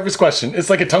crash drivers question.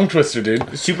 It's like a tongue twister,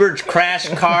 dude. Super crash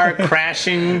car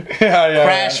crashing.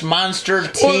 Crash monster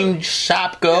team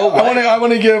shop go. What? I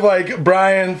want to give like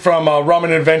Brian from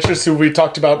Ramen Adventures, who we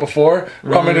talked about before,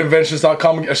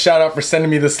 ramenadventures.com, a shout out for sending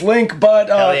me this link.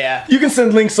 But you can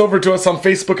send links over to us on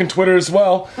Facebook and Twitter as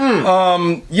well.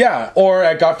 Or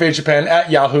at GotFadedJapan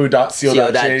at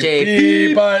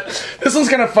yahoo.co.jp. But this one's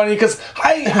kind of funny because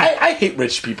I hate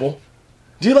rich people.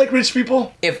 Do you like rich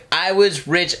people? If I was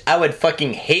rich, I would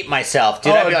fucking hate myself,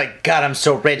 dude. I'd be like, God, I'm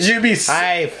so rich.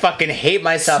 I fucking hate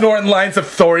myself. Snorting lines of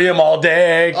thorium all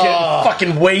day, getting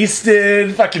fucking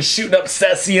wasted, fucking shooting up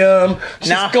cesium,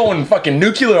 just going fucking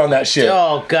nuclear on that shit.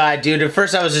 Oh, God, dude. At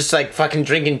first I was just like fucking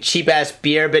drinking cheap-ass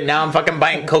beer, but now I'm fucking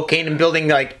buying cocaine and building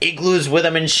like igloos with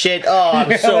them and shit. Oh,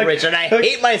 I'm so rich, and I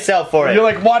hate myself for it. You're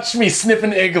like, watch me sniff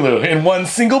an igloo in one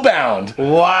single bound.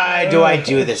 Why do I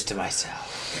do this to myself?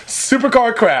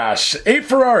 Supercar crash. 8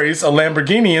 Ferraris, a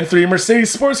Lamborghini, and 3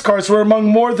 Mercedes sports cars were among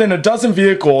more than a dozen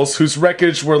vehicles whose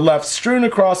wreckage were left strewn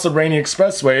across the rainy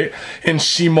expressway in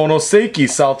Shimonoseki,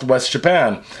 southwest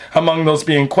Japan. Among those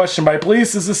being questioned by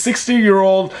police is a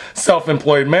 60-year-old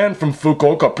self-employed man from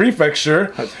Fukuoka Prefecture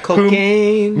who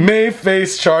may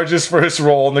face charges for his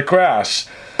role in the crash.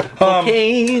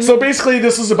 So basically,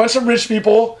 this was a bunch of rich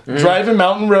people driving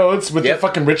mountain roads with their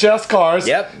fucking rich-ass cars.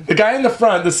 The guy in the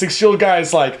front, the 60-year-old guy,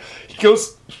 is like, he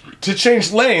goes to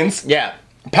change lanes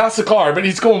past the car, but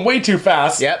he's going way too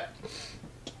fast.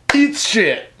 Eats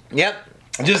shit.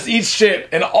 Just eats shit,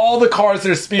 and all the cars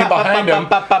that are speeding behind him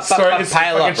start this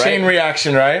fucking chain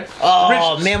reaction, right?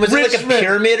 Oh, man, was it like a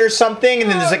pyramid or something?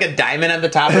 And then there's like a diamond at the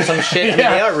top or some shit? I mean,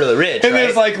 they are really rich, and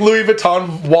there's like Louis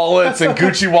Vuitton wallets and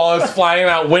Gucci wallets flying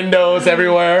out windows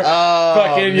everywhere.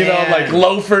 Fucking, you know, like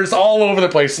loafers all over the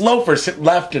place. Loafers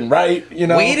left and right, you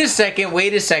know? Wait a second.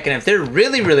 If they're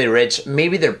really, really rich,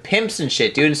 maybe they're pimps and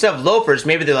shit, dude. Instead of loafers,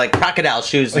 maybe they're like crocodile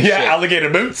shoes and shit. Alligator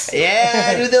boots.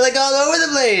 Yeah, dude, they're like all over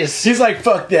the place. He's like,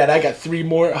 fuck that, I got 3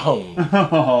 more at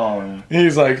home.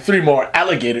 He's like, 3 more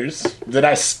alligators that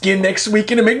I skin next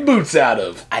weekend and make boots out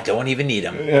of. I don't even need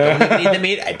them. Don't even need the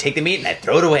meat. I take the meat and I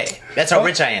throw it away. That's how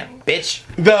rich I am, bitch.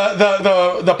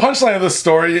 The punchline of the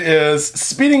story is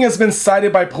speeding has been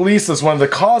cited by police as one of the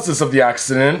causes of the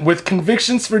accident, with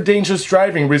convictions for dangerous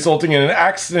driving resulting in an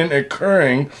accident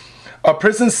occurring, a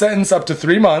prison sentence up to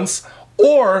 3 months,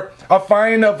 or a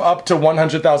fine of up to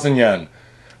 100,000 yen.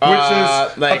 Which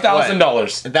is like $1,000.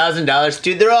 $1,000,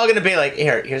 dude. They're all gonna be like,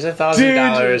 here's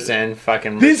 $1,000 and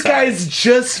fucking. These guys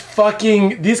just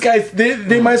fucking. These guys,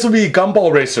 they might as well be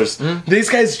gumball racers.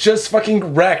 These guys just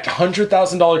fucking wrecked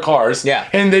 $100,000 cars.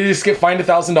 And they just get fined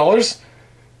 $1,000.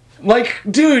 Like,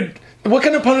 dude. What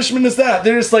kind of punishment is that?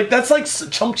 They're just like, that's like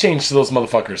chump change to those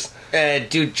motherfuckers.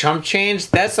 Dude, chump change?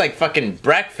 That's like fucking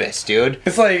breakfast, dude.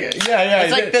 It's like,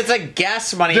 that's like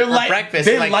gas money for breakfast.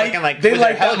 They light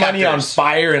that money on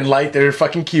fire and light their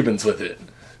fucking Cubans with it.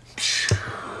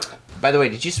 By the way,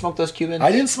 did you smoke those Cubans?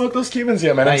 I didn't smoke those Cubans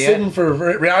yet, man. I'm saving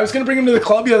for. I was gonna bring them to the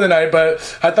club the other night, but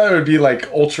I thought it would be like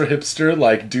ultra hipster,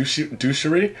 like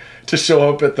douchery, to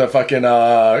show up at the fucking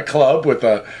club with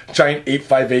a giant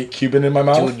 858 Cuban in my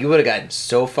mouth. Dude, you would have gotten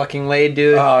so fucking laid,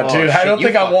 dude. Oh, dude, I don't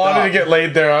think I wanted to get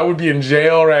laid there. I would be in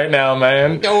jail right now,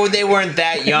 man. No, they weren't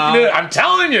that young. Dude, I'm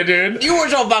telling you, dude. You were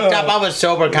so fucked up. I was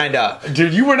sober, kinda.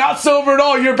 Dude, you were not sober at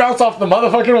all. You're bounced off the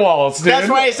motherfucking walls, dude. That's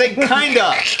why I said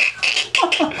kinda.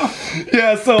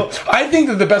 Yeah, so I think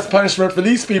that the best punishment for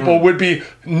these people would be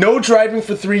no driving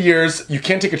for 3 years. You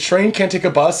can't take a train, can't take a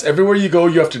bus. Everywhere you go,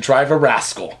 you have to drive a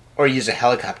rascal. Or use a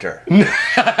helicopter.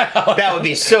 That would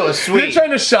be so sweet. You're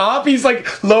trying to shop. He's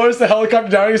like, lowers the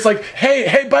helicopter down. He's like,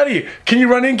 hey, buddy, can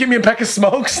you run in and give me a pack of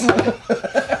smokes?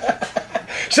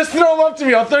 Just throw them up to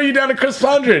me. I'll throw you down a crisp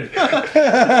 100.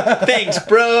 Thanks,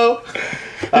 bro.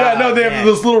 Yeah, no, they have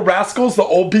those little rascals, the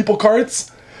old people carts.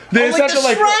 They just have to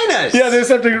they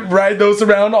just have to ride those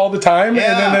around all the time,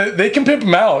 and then they can pimp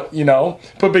them out, you know,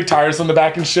 put big tires on the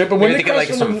back and shit. But when they get like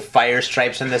some fire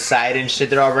stripes on the side and shit,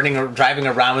 they're all driving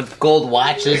around with gold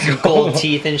watches and gold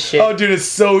teeth and shit. Oh, dude, it's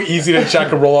so easy to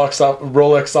check a Rolex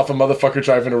off a motherfucker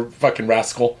driving a fucking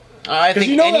rascal. I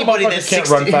think anybody that's can't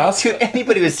run fast.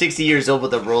 Anybody who's 60 years old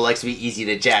with a Rolex would be easy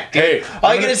to jack, dude. Hey,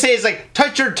 all you gotta say is like,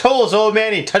 touch your toes, old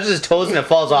man. He touches his toes and it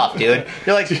falls off, dude.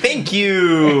 You're like, thank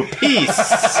you,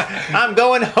 peace. I'm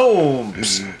going home.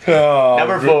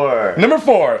 Number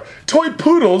 4. Toy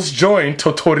poodles join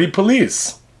Totori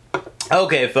police.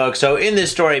 Okay, folks, so in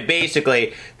this story,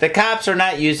 basically, the cops are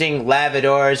not using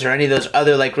Labradors or any of those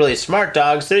other, like, really smart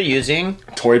dogs. They're using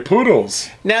toy poodles.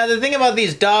 Now, the thing about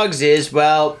these dogs is,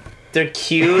 well, they're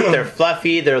cute, they're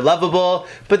fluffy, they're lovable,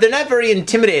 but they're not very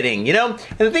intimidating, you know?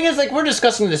 And the thing is, like, we're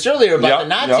discussing this earlier about the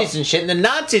Nazis and shit, and the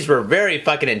Nazis were very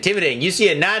fucking intimidating. You see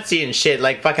a Nazi and shit,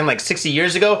 like, fucking, like, 60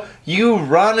 years ago, you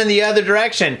run in the other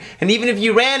direction. And even if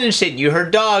you ran and shit, you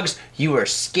heard dogs, you were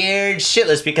scared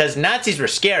shitless because Nazis were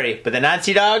scary, but the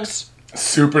Nazi dogs...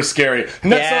 super scary.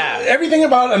 And that's everything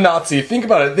about a Nazi, think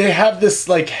about it, they have this,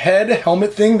 like,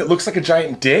 helmet thing that looks like a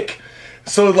giant dick.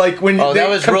 So, like, when that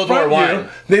was World War I.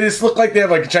 They just look like they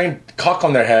have, like, a giant cock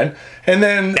on their head. And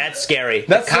then... That's scary.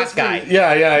 That's the cock guy.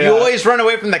 Yeah. You always run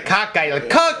away from the cock guy. You're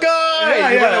like, cock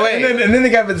guy! Run away. And then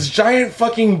they got this giant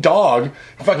fucking dog,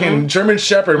 fucking German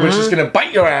Shepherd, which is going to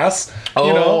bite your ass.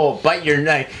 You know? Bite your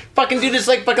neck. Fucking dude is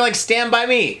like, fucking, like, Stand By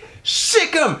Me.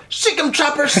 Sick him,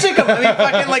 chopper, sick him. I mean,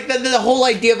 fucking, like, the whole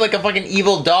idea of, like, a fucking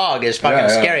evil dog is fucking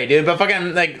scary, dude. But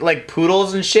fucking, like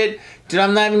poodles and shit... Dude,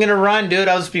 I'm not even gonna run, dude.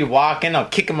 I'll just be walking. I'll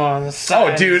kick him on the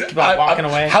side. Oh, dude, keep on walking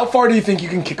away. How far do you think you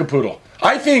can kick a poodle?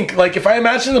 I think, like, if I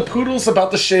imagine the poodle's about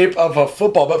the shape of a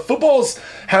football, but footballs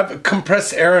have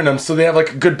compressed air in them, so they have, like,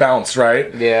 a good bounce,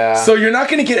 right? Yeah. So you're not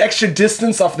going to get extra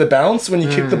distance off the bounce when you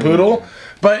kick the poodle,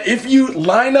 but if you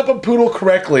line up a poodle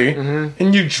correctly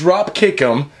and you drop kick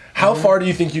him, how far do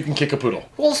you think you can kick a poodle?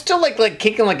 Well, still like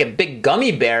kicking like a big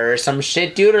gummy bear or some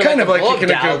shit, dude. Or Kind of like a kicking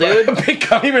gal, a dude. big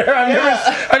gummy bear.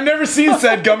 I've never seen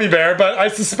said gummy bear, but I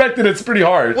suspect that it's pretty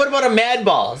hard. What about a mad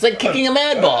ball? It's like kicking a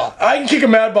mad ball. I can kick a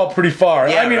mad ball pretty far.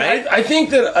 Yeah, I mean, right? I think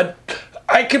that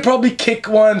I could probably kick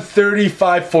one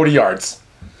 35, 40 yards.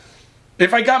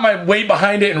 If I got my weight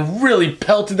behind it and really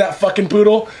pelted that fucking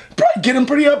poodle, probably get him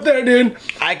pretty up there, dude.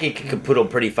 I can kick a poodle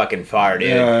pretty fucking far, dude.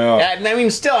 Yeah. I mean,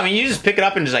 still, I mean, you just pick it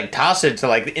up and just like toss it to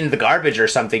like in the garbage or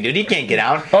something, dude. He can't get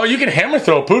out. Oh, you can hammer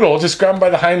throw a poodle. Just grab him by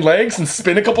the hind legs and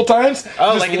spin a couple times.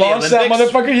 Oh, just like in the launch that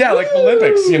Olympics? motherfucker. Yeah, like the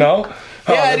Olympics, you know?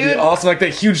 Oh, Yeah, that'd be dude. awesome. Like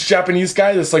that huge Japanese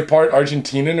guy that's like part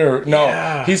Argentinian or... No,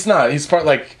 Yeah. he's not. He's part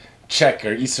like Czech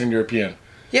or Eastern European.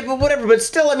 Yeah, but whatever. But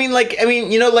still, I mean,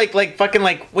 you know, like fucking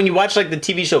like when you watch like the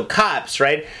TV show Cops,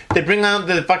 right? They bring out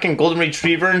the fucking golden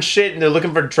retriever and shit, and they're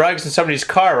looking for drugs in somebody's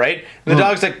car, right? And the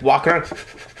dog's like walking around.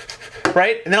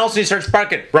 Right? And then all of a sudden he starts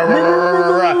barking. Rah, rah, rah,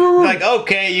 rah, rah. Like,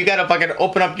 okay, you gotta fucking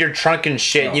open up your trunk and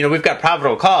shit. You know, we've got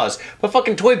probable cause. But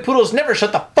fucking toy poodles never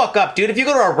shut the fuck up, dude. If you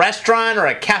go to a restaurant or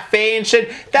a cafe and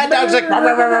shit, that dog's like rah,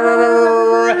 rah, rah, rah, rah,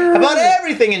 rah, rah, about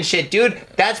everything and shit, dude.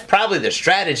 That's probably the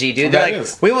strategy, dude. They're That like,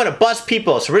 is. we want to bust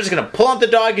people, so we're just gonna pull up the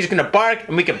dog, he's gonna bark,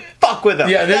 and we can fuck with him.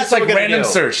 Yeah, That's there's like what we're gonna random do.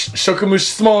 search. Shokamushi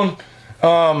Simone.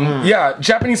 Yeah,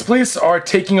 Japanese police are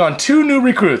taking on 2 new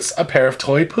recruits, a pair of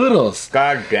toy poodles.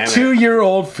 God damn it.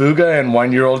 2-year-old Fuga and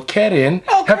 1-year-old Kerin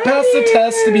have passed the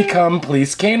test to become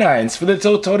police canines for the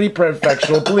Totori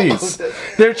Prefectural Police.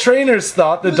 Their trainers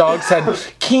thought the dogs had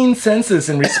keen senses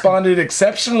and responded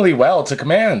exceptionally well to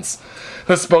commands.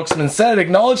 The spokesman said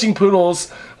acknowledging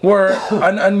poodles were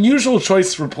an unusual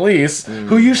choice for police,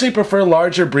 who usually prefer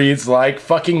larger breeds like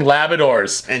fucking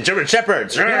Labradors. And German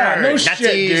Shepherds. Yeah, no Nazis.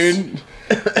 shit, dude.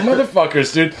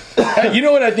 Motherfuckers, dude. You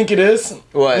know what I think it is?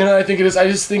 What? You know what I think it is? I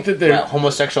just think that they're...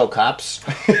 Homosexual cops?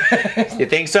 You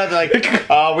think so? They're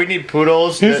like, we need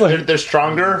poodles. They're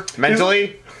stronger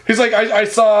mentally. He's like, I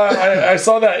saw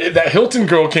that Hilton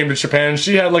girl came to Japan.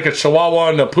 She had like a Chihuahua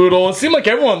and a poodle. It seemed like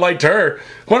everyone liked her.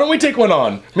 Why don't we take one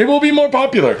on? Maybe we'll be more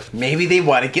popular. Maybe they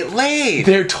want to get laid.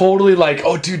 They're totally like,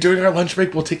 oh, dude, during our lunch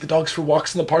break, we'll take the dogs for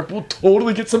walks in the park. We'll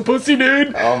totally get some pussy,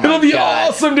 dude. Oh my It'll be God.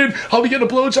 awesome, dude. I'll be getting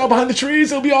a blowjob behind the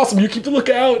trees. It'll be awesome. You keep the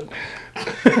lookout.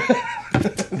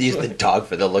 Use the dog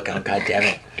for the lookout. God damn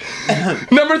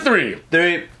it. Number 3.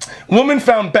 They're Woman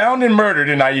found bound and murdered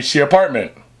in Aichi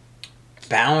apartment.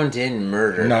 bound in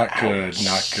murder. Not good, Ouch.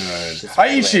 not good. Just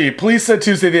Aichi, police said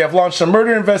Tuesday they have launched a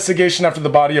murder investigation after the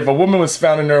body of a woman was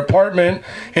found in her apartment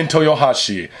in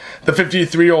Toyohashi. The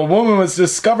 53-year-old woman was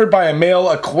discovered by a male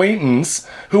acquaintance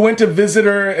who went to visit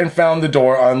her and found the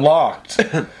door unlocked.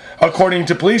 According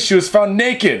to police, she was found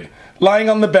naked, lying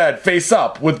on the bed, face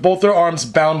up, with both her arms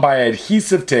bound by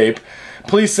adhesive tape.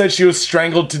 Police said she was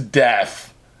strangled to death.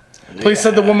 Police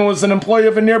said the woman was an employee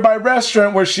of a nearby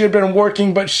restaurant where she had been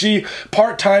working, but she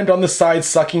part-timed on the side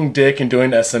sucking dick and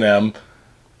doing S&M.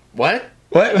 What?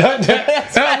 What?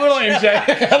 a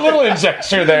little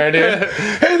injecture there, dude.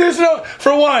 Hey, there's no...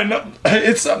 For one,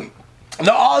 it's... the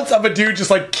odds of a dude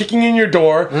just like kicking in your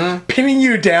door, pinning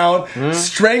you down,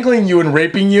 strangling you and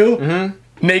raping you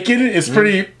naked is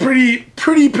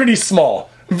pretty small.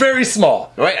 Very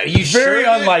small. Wait, are you sure? Very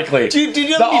unlikely. Dude, do you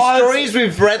know The how many odds- stories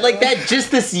we've read like that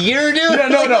just this year, dude?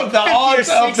 No. Like The 50 or odds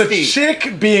of the 60.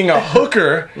 chick being a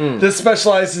hooker that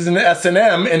specializes in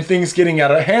S&M and things getting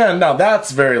out of hand, now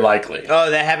that's very likely. Oh,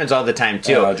 that happens all the time,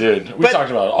 too. Oh, dude. We But-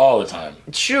 talked about it all the time.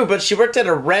 True, but she worked at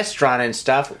a restaurant and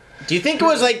stuff. Do you think it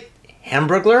was like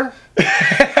Hamburglar?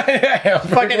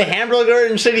 Fucking hamburger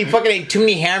and shit. He fucking ate too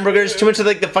many hamburgers, too much of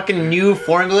like the fucking new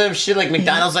formula of shit, like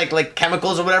McDonald's, like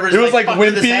chemicals or whatever. It was like fucked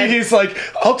with his wimpy. head. He's like,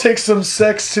 I'll take some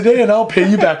sex today and I'll pay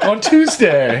you back on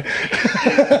Tuesday.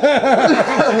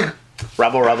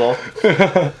 Rubble.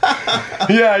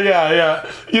 Yeah.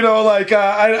 You know, like,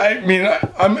 I mean,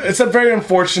 it's a very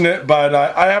unfortunate, but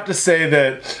I have to say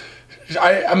that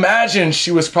I imagine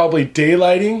she was probably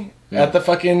daylighting at the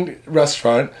fucking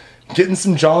restaurant, getting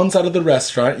some Johns out of the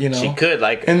restaurant, you know. She could,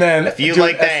 like, And then if you do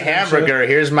like that S&M hamburger,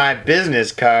 here's my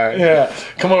business card. Yeah,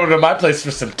 come over to my place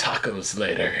for some tacos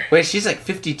later. Wait, she's like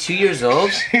 52 years old?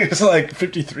 He's like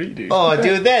 53, dude. Oh,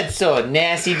 dude, that's so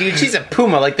nasty, dude. She's a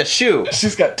Puma, like the shoe.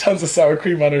 She's got tons of sour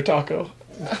cream on her taco.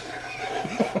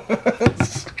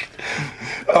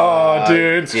 Oh,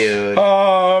 dude.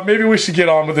 Maybe we should get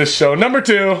on with this show. Number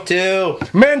 2.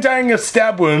 Man dying of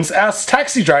stab wounds asks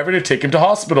taxi driver to take him to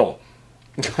hospital.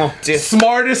 Oh, dude.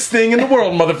 Smartest thing in the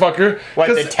world, motherfucker.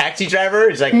 What, the taxi driver?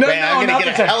 He's like, man, I'm gonna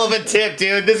get a hell of a tip,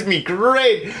 dude. This is gonna be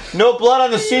great. No blood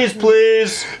on the seats,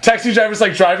 please. Taxi driver's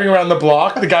like driving around the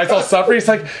block. The guy's all suffering. He's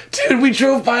like, dude, we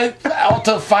drove by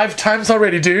Alta 5 times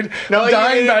already, dude. No, I'm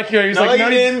dying back here. He's like, no,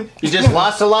 you didn't. You just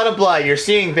lost a lot of blood. You're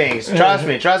seeing things. Trust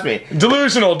me.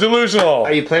 Delusional.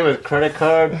 Are you playing with credit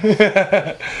card?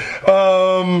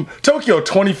 Tokyo,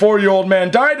 24-year-old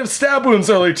man died of stab wounds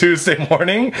early Tuesday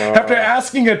morning after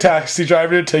asking a taxi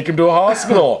driver to take him to a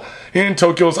hospital in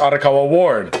Tokyo's Arakawa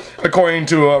ward. According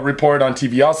to a report on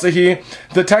TV Asahi,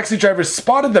 the taxi driver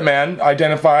spotted the man,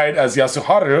 identified as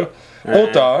Yasuharu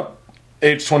Ota,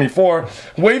 age 24,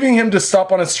 waving him to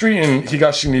stop on a street in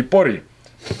Higashi Nippori.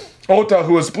 Ota,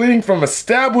 who was bleeding from a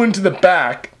stab wound to the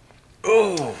back,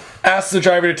 asked the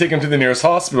driver to take him to the nearest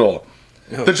hospital.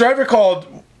 The driver called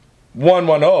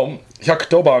 110,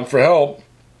 Hyakutoban, for help.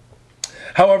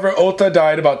 However, Ota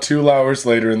died about 2 hours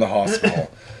later in the hospital.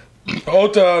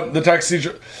 Ota,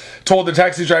 told the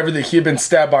taxi driver that he had been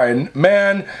stabbed by a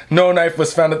man. No knife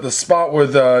was found at the spot where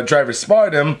the driver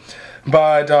spotted him,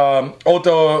 but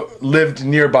Ota lived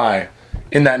nearby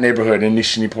in that neighborhood in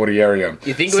Nishinipori area.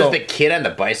 You think it was the kid on the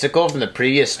bicycle from the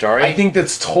previous story? I think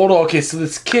that's total. Okay, so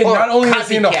this kid not only is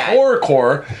he into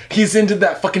horrorcore, he's into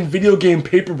that fucking video game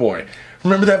Paperboy.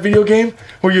 Remember that video game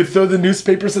where you throw the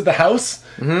newspapers at the house,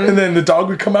 and then the dog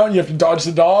would come out and you have to dodge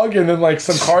the dog, and then like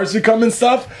some cars would come and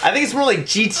stuff? I think it's more like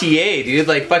GTA, dude.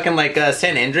 Like fucking like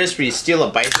San Andreas, where you steal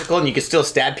a bicycle and you can still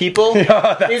stab people.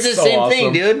 Yeah, that's it's the so same awesome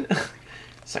thing, dude.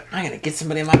 It's like, I'm gonna get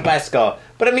somebody on my bicycle.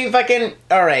 But I mean, fucking,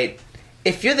 alright.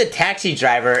 If you're the taxi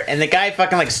driver and the guy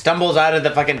fucking like stumbles out of the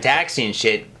fucking taxi and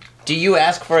shit, do you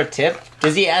ask for a tip?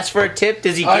 Does he ask for a tip?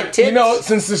 Does he get tips? You know,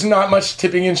 since there's not much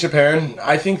tipping in Japan,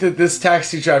 I think that this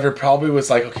taxi driver probably was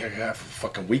like, okay, I got a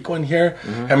fucking weak one here.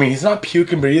 I mean, he's not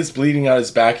puking, but he is bleeding out his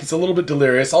back. He's a little bit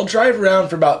delirious. I'll drive around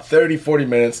for about 30, 40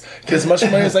 minutes, get as much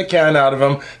money as I can out of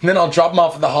him, and then I'll drop him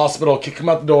off at the hospital, kick him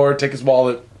out the door, take his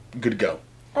wallet, good to go.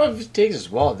 Well, if he takes his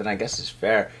wallet, then I guess it's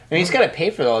fair. I mean, he's got to pay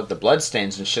for all the blood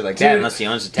stains and shit like that, unless he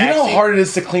owns a taxi. You know how hard it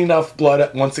is to clean off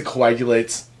blood once it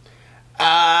coagulates?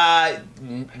 It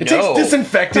takes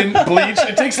disinfectant, bleach.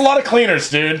 It takes a lot of cleaners,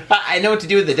 dude. I know what to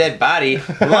do with the dead body.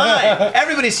 Lime.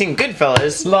 Everybody's seen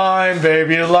Goodfellas. Lime,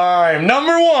 baby, lime.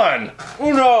 Number 1.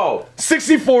 Uno.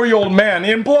 64-year-old man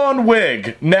in blonde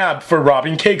wig nabbed for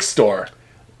robbing cake store.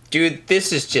 Dude,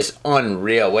 this is just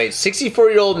unreal. Wait,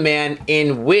 64-year-old man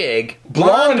in wig.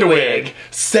 Blonde wig.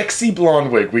 Sexy blonde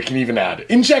wig, we can even add.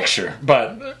 Injecture,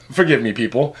 but forgive me,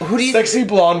 people. Who do you Sexy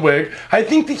blonde wig. I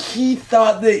think that he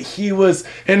thought that he was,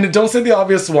 and don't say the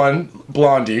obvious one,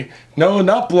 Blondie. No,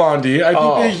 not Blondie. I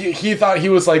think that he thought he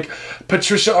was like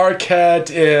Patricia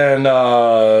Arquette in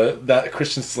that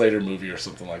Christian Slater movie or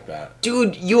something like that.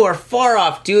 Dude, you are far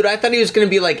off, dude. I thought he was going to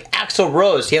be like Axl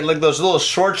Rose. He had like those little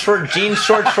short jeans,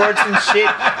 short shorts and shit.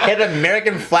 He had an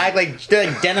American flag, like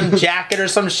denim jacket or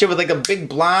some shit with like a big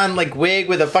blonde like wig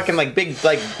with a fucking like big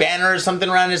like banner or something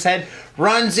around his head.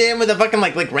 Runs in with a fucking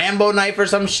like Rambo knife or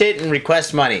some shit and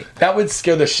requests money. That would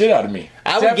scare the shit out of me.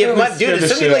 I would give money, dude. If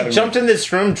somebody like jumped in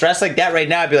this room dressed like that right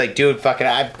now, I'd be like, dude, fucking,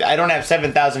 I don't have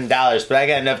 $7,000, but I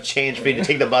got enough change for you to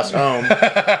take the bus home.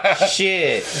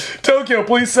 Shit. Tokyo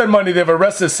police said Monday they've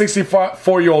arrested a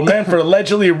 64-year-old man for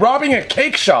allegedly robbing a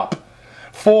cake shop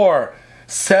for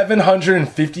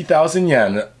 750,000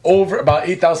 yen, over about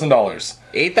 $8,000.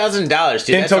 $8,000,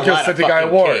 dude. In Tokyo City Guy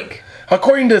Award.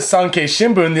 According to Sankei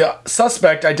Shimbun, the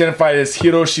suspect, identified as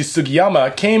Hiroshi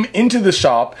Sugiyama, came into the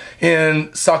shop in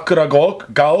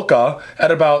Sakuragaoka at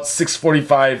about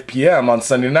 6:45 p.m. on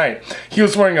Sunday night. He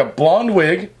was wearing a blonde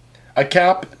wig, a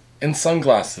cap, and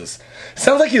sunglasses.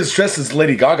 Sounds like he was dressed as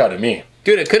Lady Gaga to me.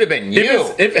 Dude, it could have been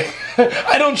you.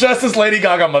 I don't dress as Lady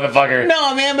Gaga, motherfucker.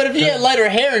 No, man, but if you had lighter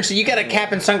hair and so you got a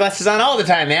cap and sunglasses on all the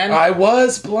time, man. I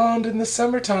was blonde in the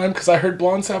summertime because I heard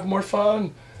blondes have more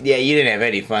fun. Yeah, you didn't have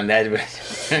any fun.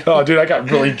 Oh, dude, I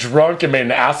got really drunk and made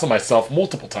an ass of myself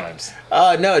multiple times.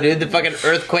 Oh, no, dude, the fucking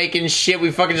earthquake and shit. We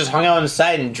fucking just hung out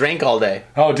inside and drank all day.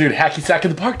 Oh, dude, hacky sack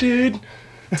in the park, dude.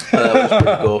 That was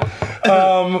pretty cool.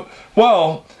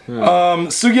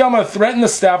 Sugiyama threatened the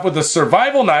staff with a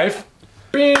survival knife.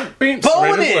 Bonus!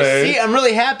 See, I'm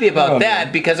really happy about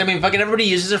that because, I mean, fucking everybody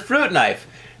uses a fruit knife.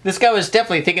 this guy was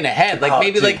definitely thinking ahead. Like,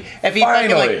 maybe, dude, like, if he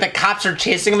fucking, like, the cops are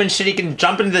chasing him and shit, he can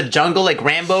jump into the jungle like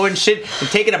Rambo and shit and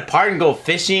take it apart and go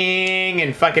fishing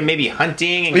and fucking maybe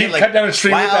hunting and He cut down a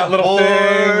tree with that little thing.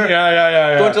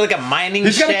 Yeah. Go into, like, a mining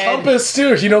He's got a compass,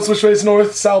 too. He knows which way is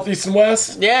north, south, east, and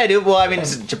west. Yeah, dude. Well, I mean,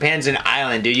 Japan's an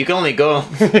island, dude. You can only go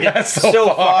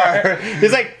so far.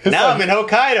 He's like, now I'm in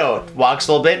Hokkaido. Walks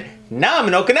a little bit. Now I'm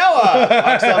in Okinawa.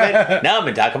 Walks a little bit. Now I'm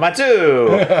in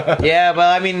Takamatsu. Yeah,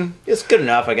 well, I mean, it's good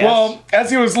enough, I guess. Well,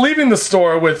 as he was leaving the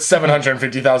store with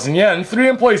 750,000 yen, 3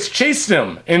 employees chased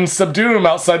him and subdued him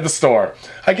outside the store.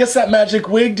 I guess that magic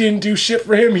wig didn't do shit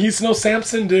for him. He's no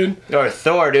Samson, dude. Or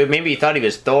Thor, dude. Maybe he thought he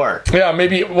was Thor. Yeah,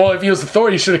 maybe. Well, if he was Thor,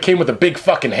 he should have came with a big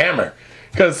fucking hammer.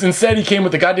 Because instead he came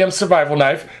with the goddamn survival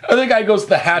knife. Other guy goes with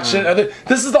the hatchet.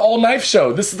 This is the all-knife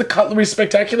show. This is the cutlery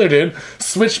spectacular, dude.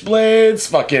 Switchblades,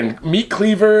 fucking meat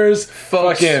cleavers,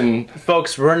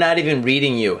 Folks, we're not even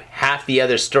reading you half the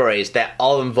other stories that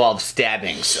all involve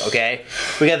stabbings, okay?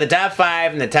 We got the top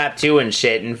 5 and the top 2 and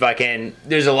shit, and fucking,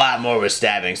 there's a lot more with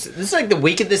stabbings. This is like the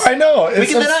week of this. I know. Week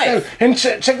of the knife. And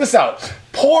check this out.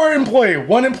 Poor employee.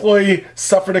 One employee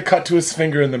suffered a cut to his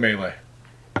finger in the melee.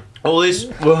 Well,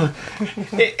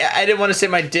 I didn't want to say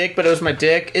my dick, but it was my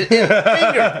dick.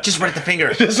 Finger. Just right the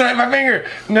finger. Just right my finger.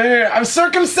 No, I'm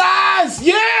circumcised.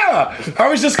 Yeah. I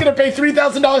was just gonna pay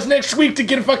 $3,000 next week to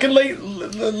get a fucking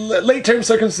late term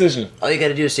circumcision. All you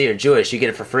gotta do is say you're Jewish. You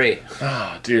get it for free.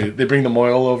 Oh, dude, they bring the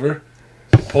moil over.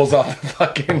 Pulls off the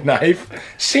fucking knife.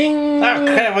 Shing.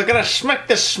 Okay, we're gonna smack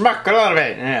the smuck a little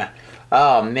bit. Yeah.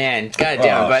 Oh man,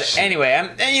 goddamn. But shit. Anyway,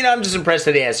 I'm just impressed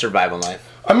that he has survival knife.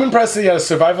 I'm impressed that he had a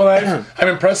survival knife. I'm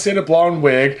impressed he had a blonde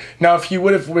wig. Now, if he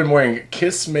would have been wearing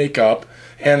Kiss makeup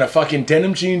and a fucking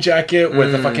denim jean jacket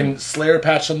with a fucking Slayer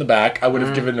patch on the back, I would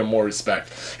have given him more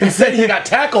respect. Instead, he got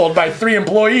tackled by 3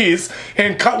 employees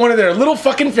and cut one of their little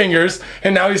fucking fingers,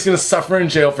 and now he's gonna suffer in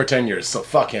jail for 10 years. So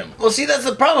fuck him. Well, see, that's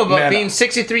the problem about being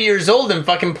 63 years old and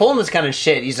fucking pulling this kind of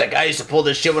shit. He's like, I used to pull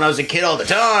this shit when I was a kid all the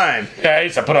time. Yeah, I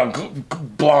used to put on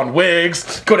blonde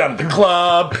wigs, go down to the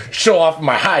club, show off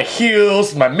my high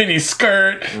heels, my mini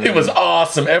skirt. It was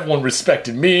awesome. Everyone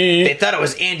respected me. They thought it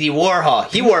was Andy Warhol.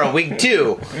 He wore a wig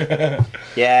too. Yeah.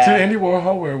 Did Andy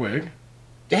Warhol wear a wig?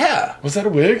 Yeah. Was that a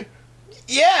wig?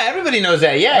 Yeah, everybody knows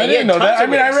that. Yeah, I didn't know that. I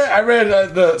mean, wigs. I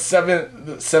read the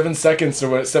 7 seconds or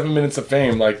what, 7 minutes of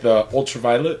fame, like the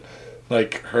Ultraviolet,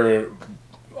 like her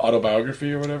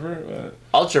autobiography or whatever.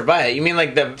 Ultraviolet? You mean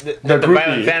like the groupie.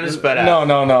 Violent Femmes? But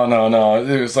No.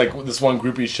 It was like this one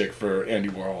groupie chick for Andy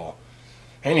Warhol.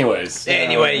 Anyways.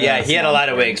 Anyway, yeah, he had a lot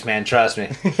of wigs, man. Trust me.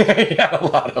 He had a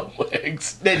lot of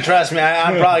wigs. Then trust me,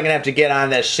 I'm probably gonna have to get on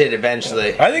that shit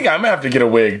eventually. I think I'm gonna have to get a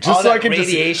wig just All so that I can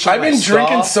radiation I've been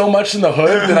drinking so much in the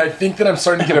hood that I think that I'm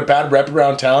starting to get a bad rep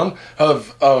around town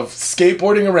of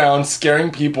skateboarding around, scaring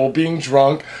people, being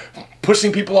drunk,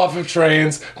 pushing people off of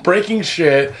trains, breaking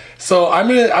shit. So I'm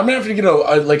gonna have to get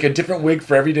a different wig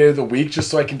for every day of the week just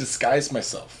so I can disguise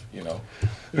myself. You know.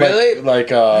 Really?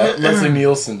 Like Leslie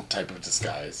Nielsen type of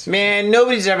disguise. Man,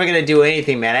 nobody's ever gonna do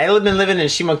anything, man. I've been living in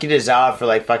Shimokizawa for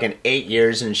like fucking 8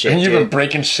 years and shit. And you've been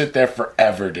breaking shit there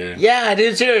forever, dude. Yeah,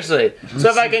 dude, seriously.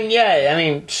 So if I can,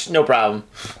 no problem.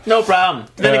 No problem.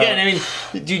 Then again, I mean,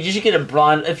 dude, you should get a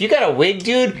blonde. If you got a wig,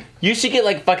 dude, you should get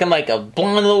like fucking like a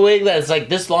blonde little wig that's like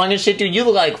this long and shit, dude. You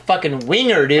look like fucking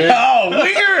Winger, dude. Oh,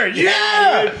 Winger!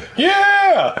 Yeah!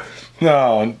 Yeah!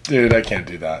 No, dude, I can't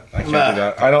do that. I can't do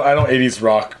that. I don't 80s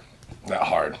rock that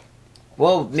hard.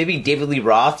 Well, maybe David Lee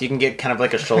Roth. You can get kind of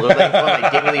like a shoulder length one,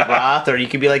 like David Lee Roth, or you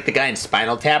could be like the guy in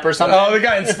Spinal Tap or something. Oh, the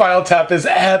guy in Spinal Tap is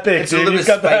epic, it's dude. a little bit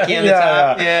spiky on the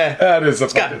top. Yeah. That is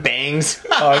It's got bangs.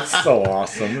 Oh, it's so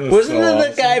awesome. Wasn't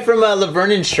that the guy from Laverne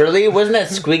and Shirley? Wasn't that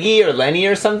Squiggy or Lenny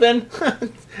or something?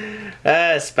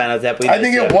 Spinal Tap. I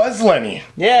think it was Lenny.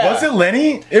 Yeah. Was it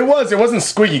Lenny? It was. It wasn't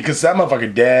Squiggy because that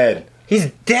motherfucker dead. He's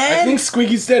dead? I think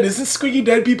Squiggy's dead. Isn't Squiggy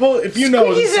dead, people? If you know...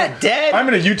 Squiggy's not dead? I'm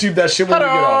going to YouTube that shit when we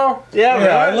get off. Yeah,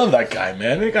 I love that guy,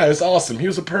 man. That guy is awesome. He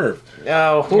was a perv.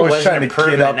 Oh, who was trying to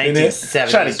get up in it.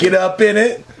 Trying to get up in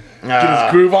it. Get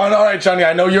his groove on. All right, Johnny,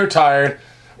 I know you're tired.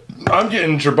 I'm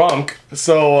getting drunk,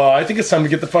 so I think it's time to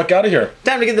get the fuck out of here.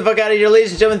 Time to get the fuck out of here, ladies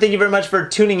and gentlemen. Thank you very much for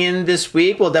tuning in this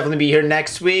week. We'll definitely be here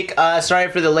next week. Sorry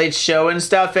for the late show and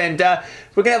stuff, and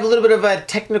we're going to have a little bit of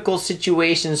technical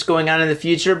situations going on in the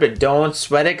future, but don't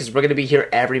sweat it, because we're going to be here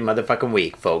every motherfucking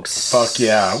week, folks. Fuck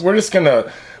yeah. We're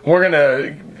going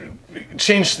to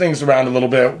change things around a little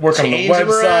bit, work on the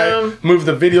website, move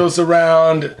the videos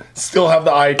around, still have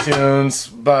the iTunes,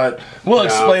 but we'll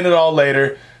explain it all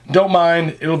later. Don't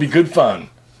mind, it'll be good fun.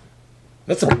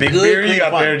 That's a big beer you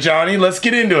got there, Johnny. Let's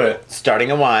get into it. Starting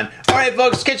at 1. All right,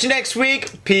 folks, catch you next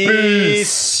week.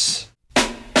 Peace.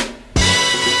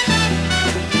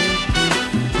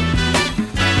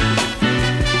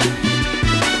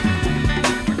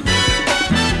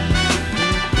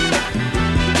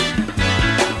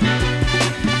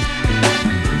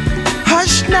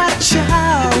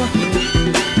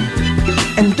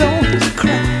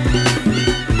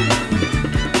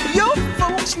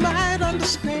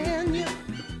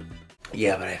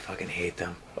 Yeah, but I fucking hate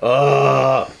them.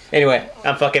 Oh. Anyway,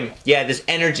 I'm fucking this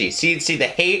energy. See, the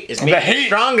hate is making me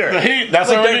stronger. The hate. That's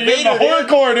like what we're getting the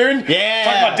horrorcore, dude. Yeah.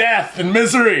 Talk about death and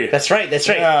misery. That's right.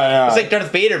 Yeah. It's like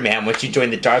Darth Vader, man. Once you join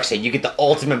the dark side, you get the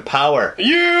ultimate power.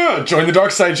 Yeah. Join the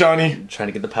dark side, Johnny. I'm trying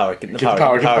to get the power. Get the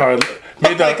power.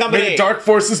 May the dark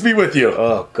forces be with you.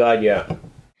 Oh God, yeah.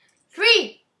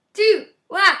 3, 2,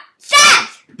 1, start!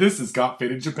 This is Got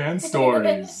Faded Japan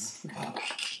Stories.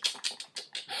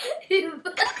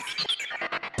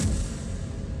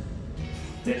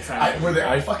 Were they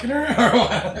eye fucking her or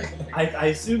what? I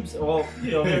assume so. Well,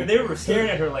 you know, they were staring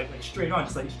at her like straight on,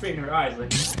 just like straight in her eyes,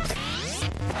 like.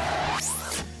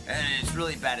 And it's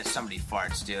really bad if somebody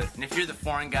farts, dude. And if you're the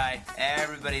foreign guy,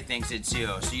 everybody thinks it's you.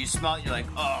 So you smell it, you're like,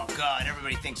 oh God,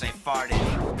 everybody thinks I farted.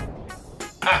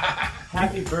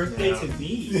 Happy birthday to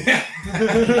me.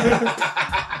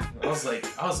 I was like,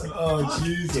 oh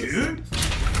Jesus, dude.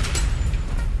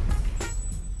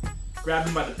 Grab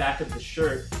him by the back of the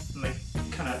shirt and like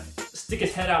kind of stick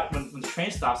his head out when the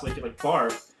train stops, like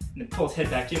Barb, and then pull his head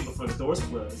back in before the doors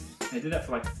close. And I did that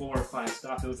for like 4 or 5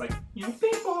 stops. It was like, you know,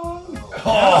 bing bong.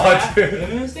 Oh, dude.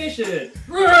 In the station.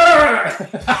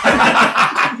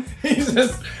 He's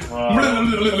just.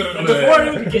 And before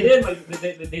anyone could get in, like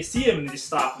they see him and they just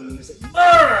stop and they're just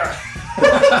like,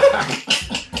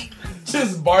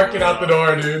 just barking out the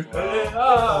door, dude.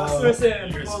 so Sam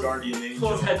You're his guardian angel.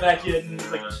 pulls his head back in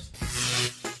and like.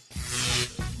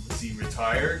 Was he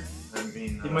retired? I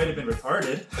mean, He might have been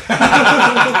retarded.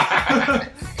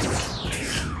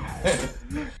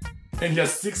 And he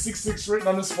has 666 written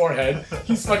on his forehead.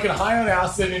 He's fucking high on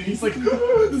acid, and he's like,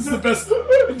 "This is the best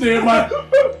day of my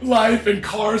life." And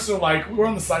cars are like, we're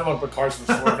on the sidewalk, but cars were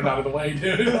swerving out of the way,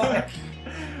 dude. Like,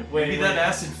 maybe that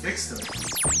acid fixed him.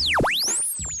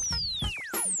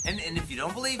 And if you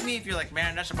don't believe me, if you're like,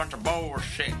 man, that's a bunch of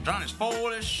bullshit. John is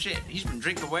full of shit. He's been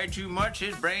drinking way too much.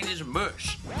 His brain is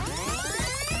mush.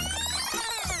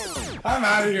 I'm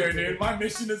out of here, dude. My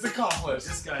mission is accomplished.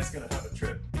 This guy's gonna have a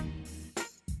trip.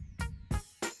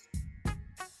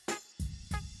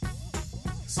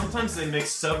 Sometimes they mix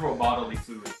several bodily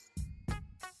fluids.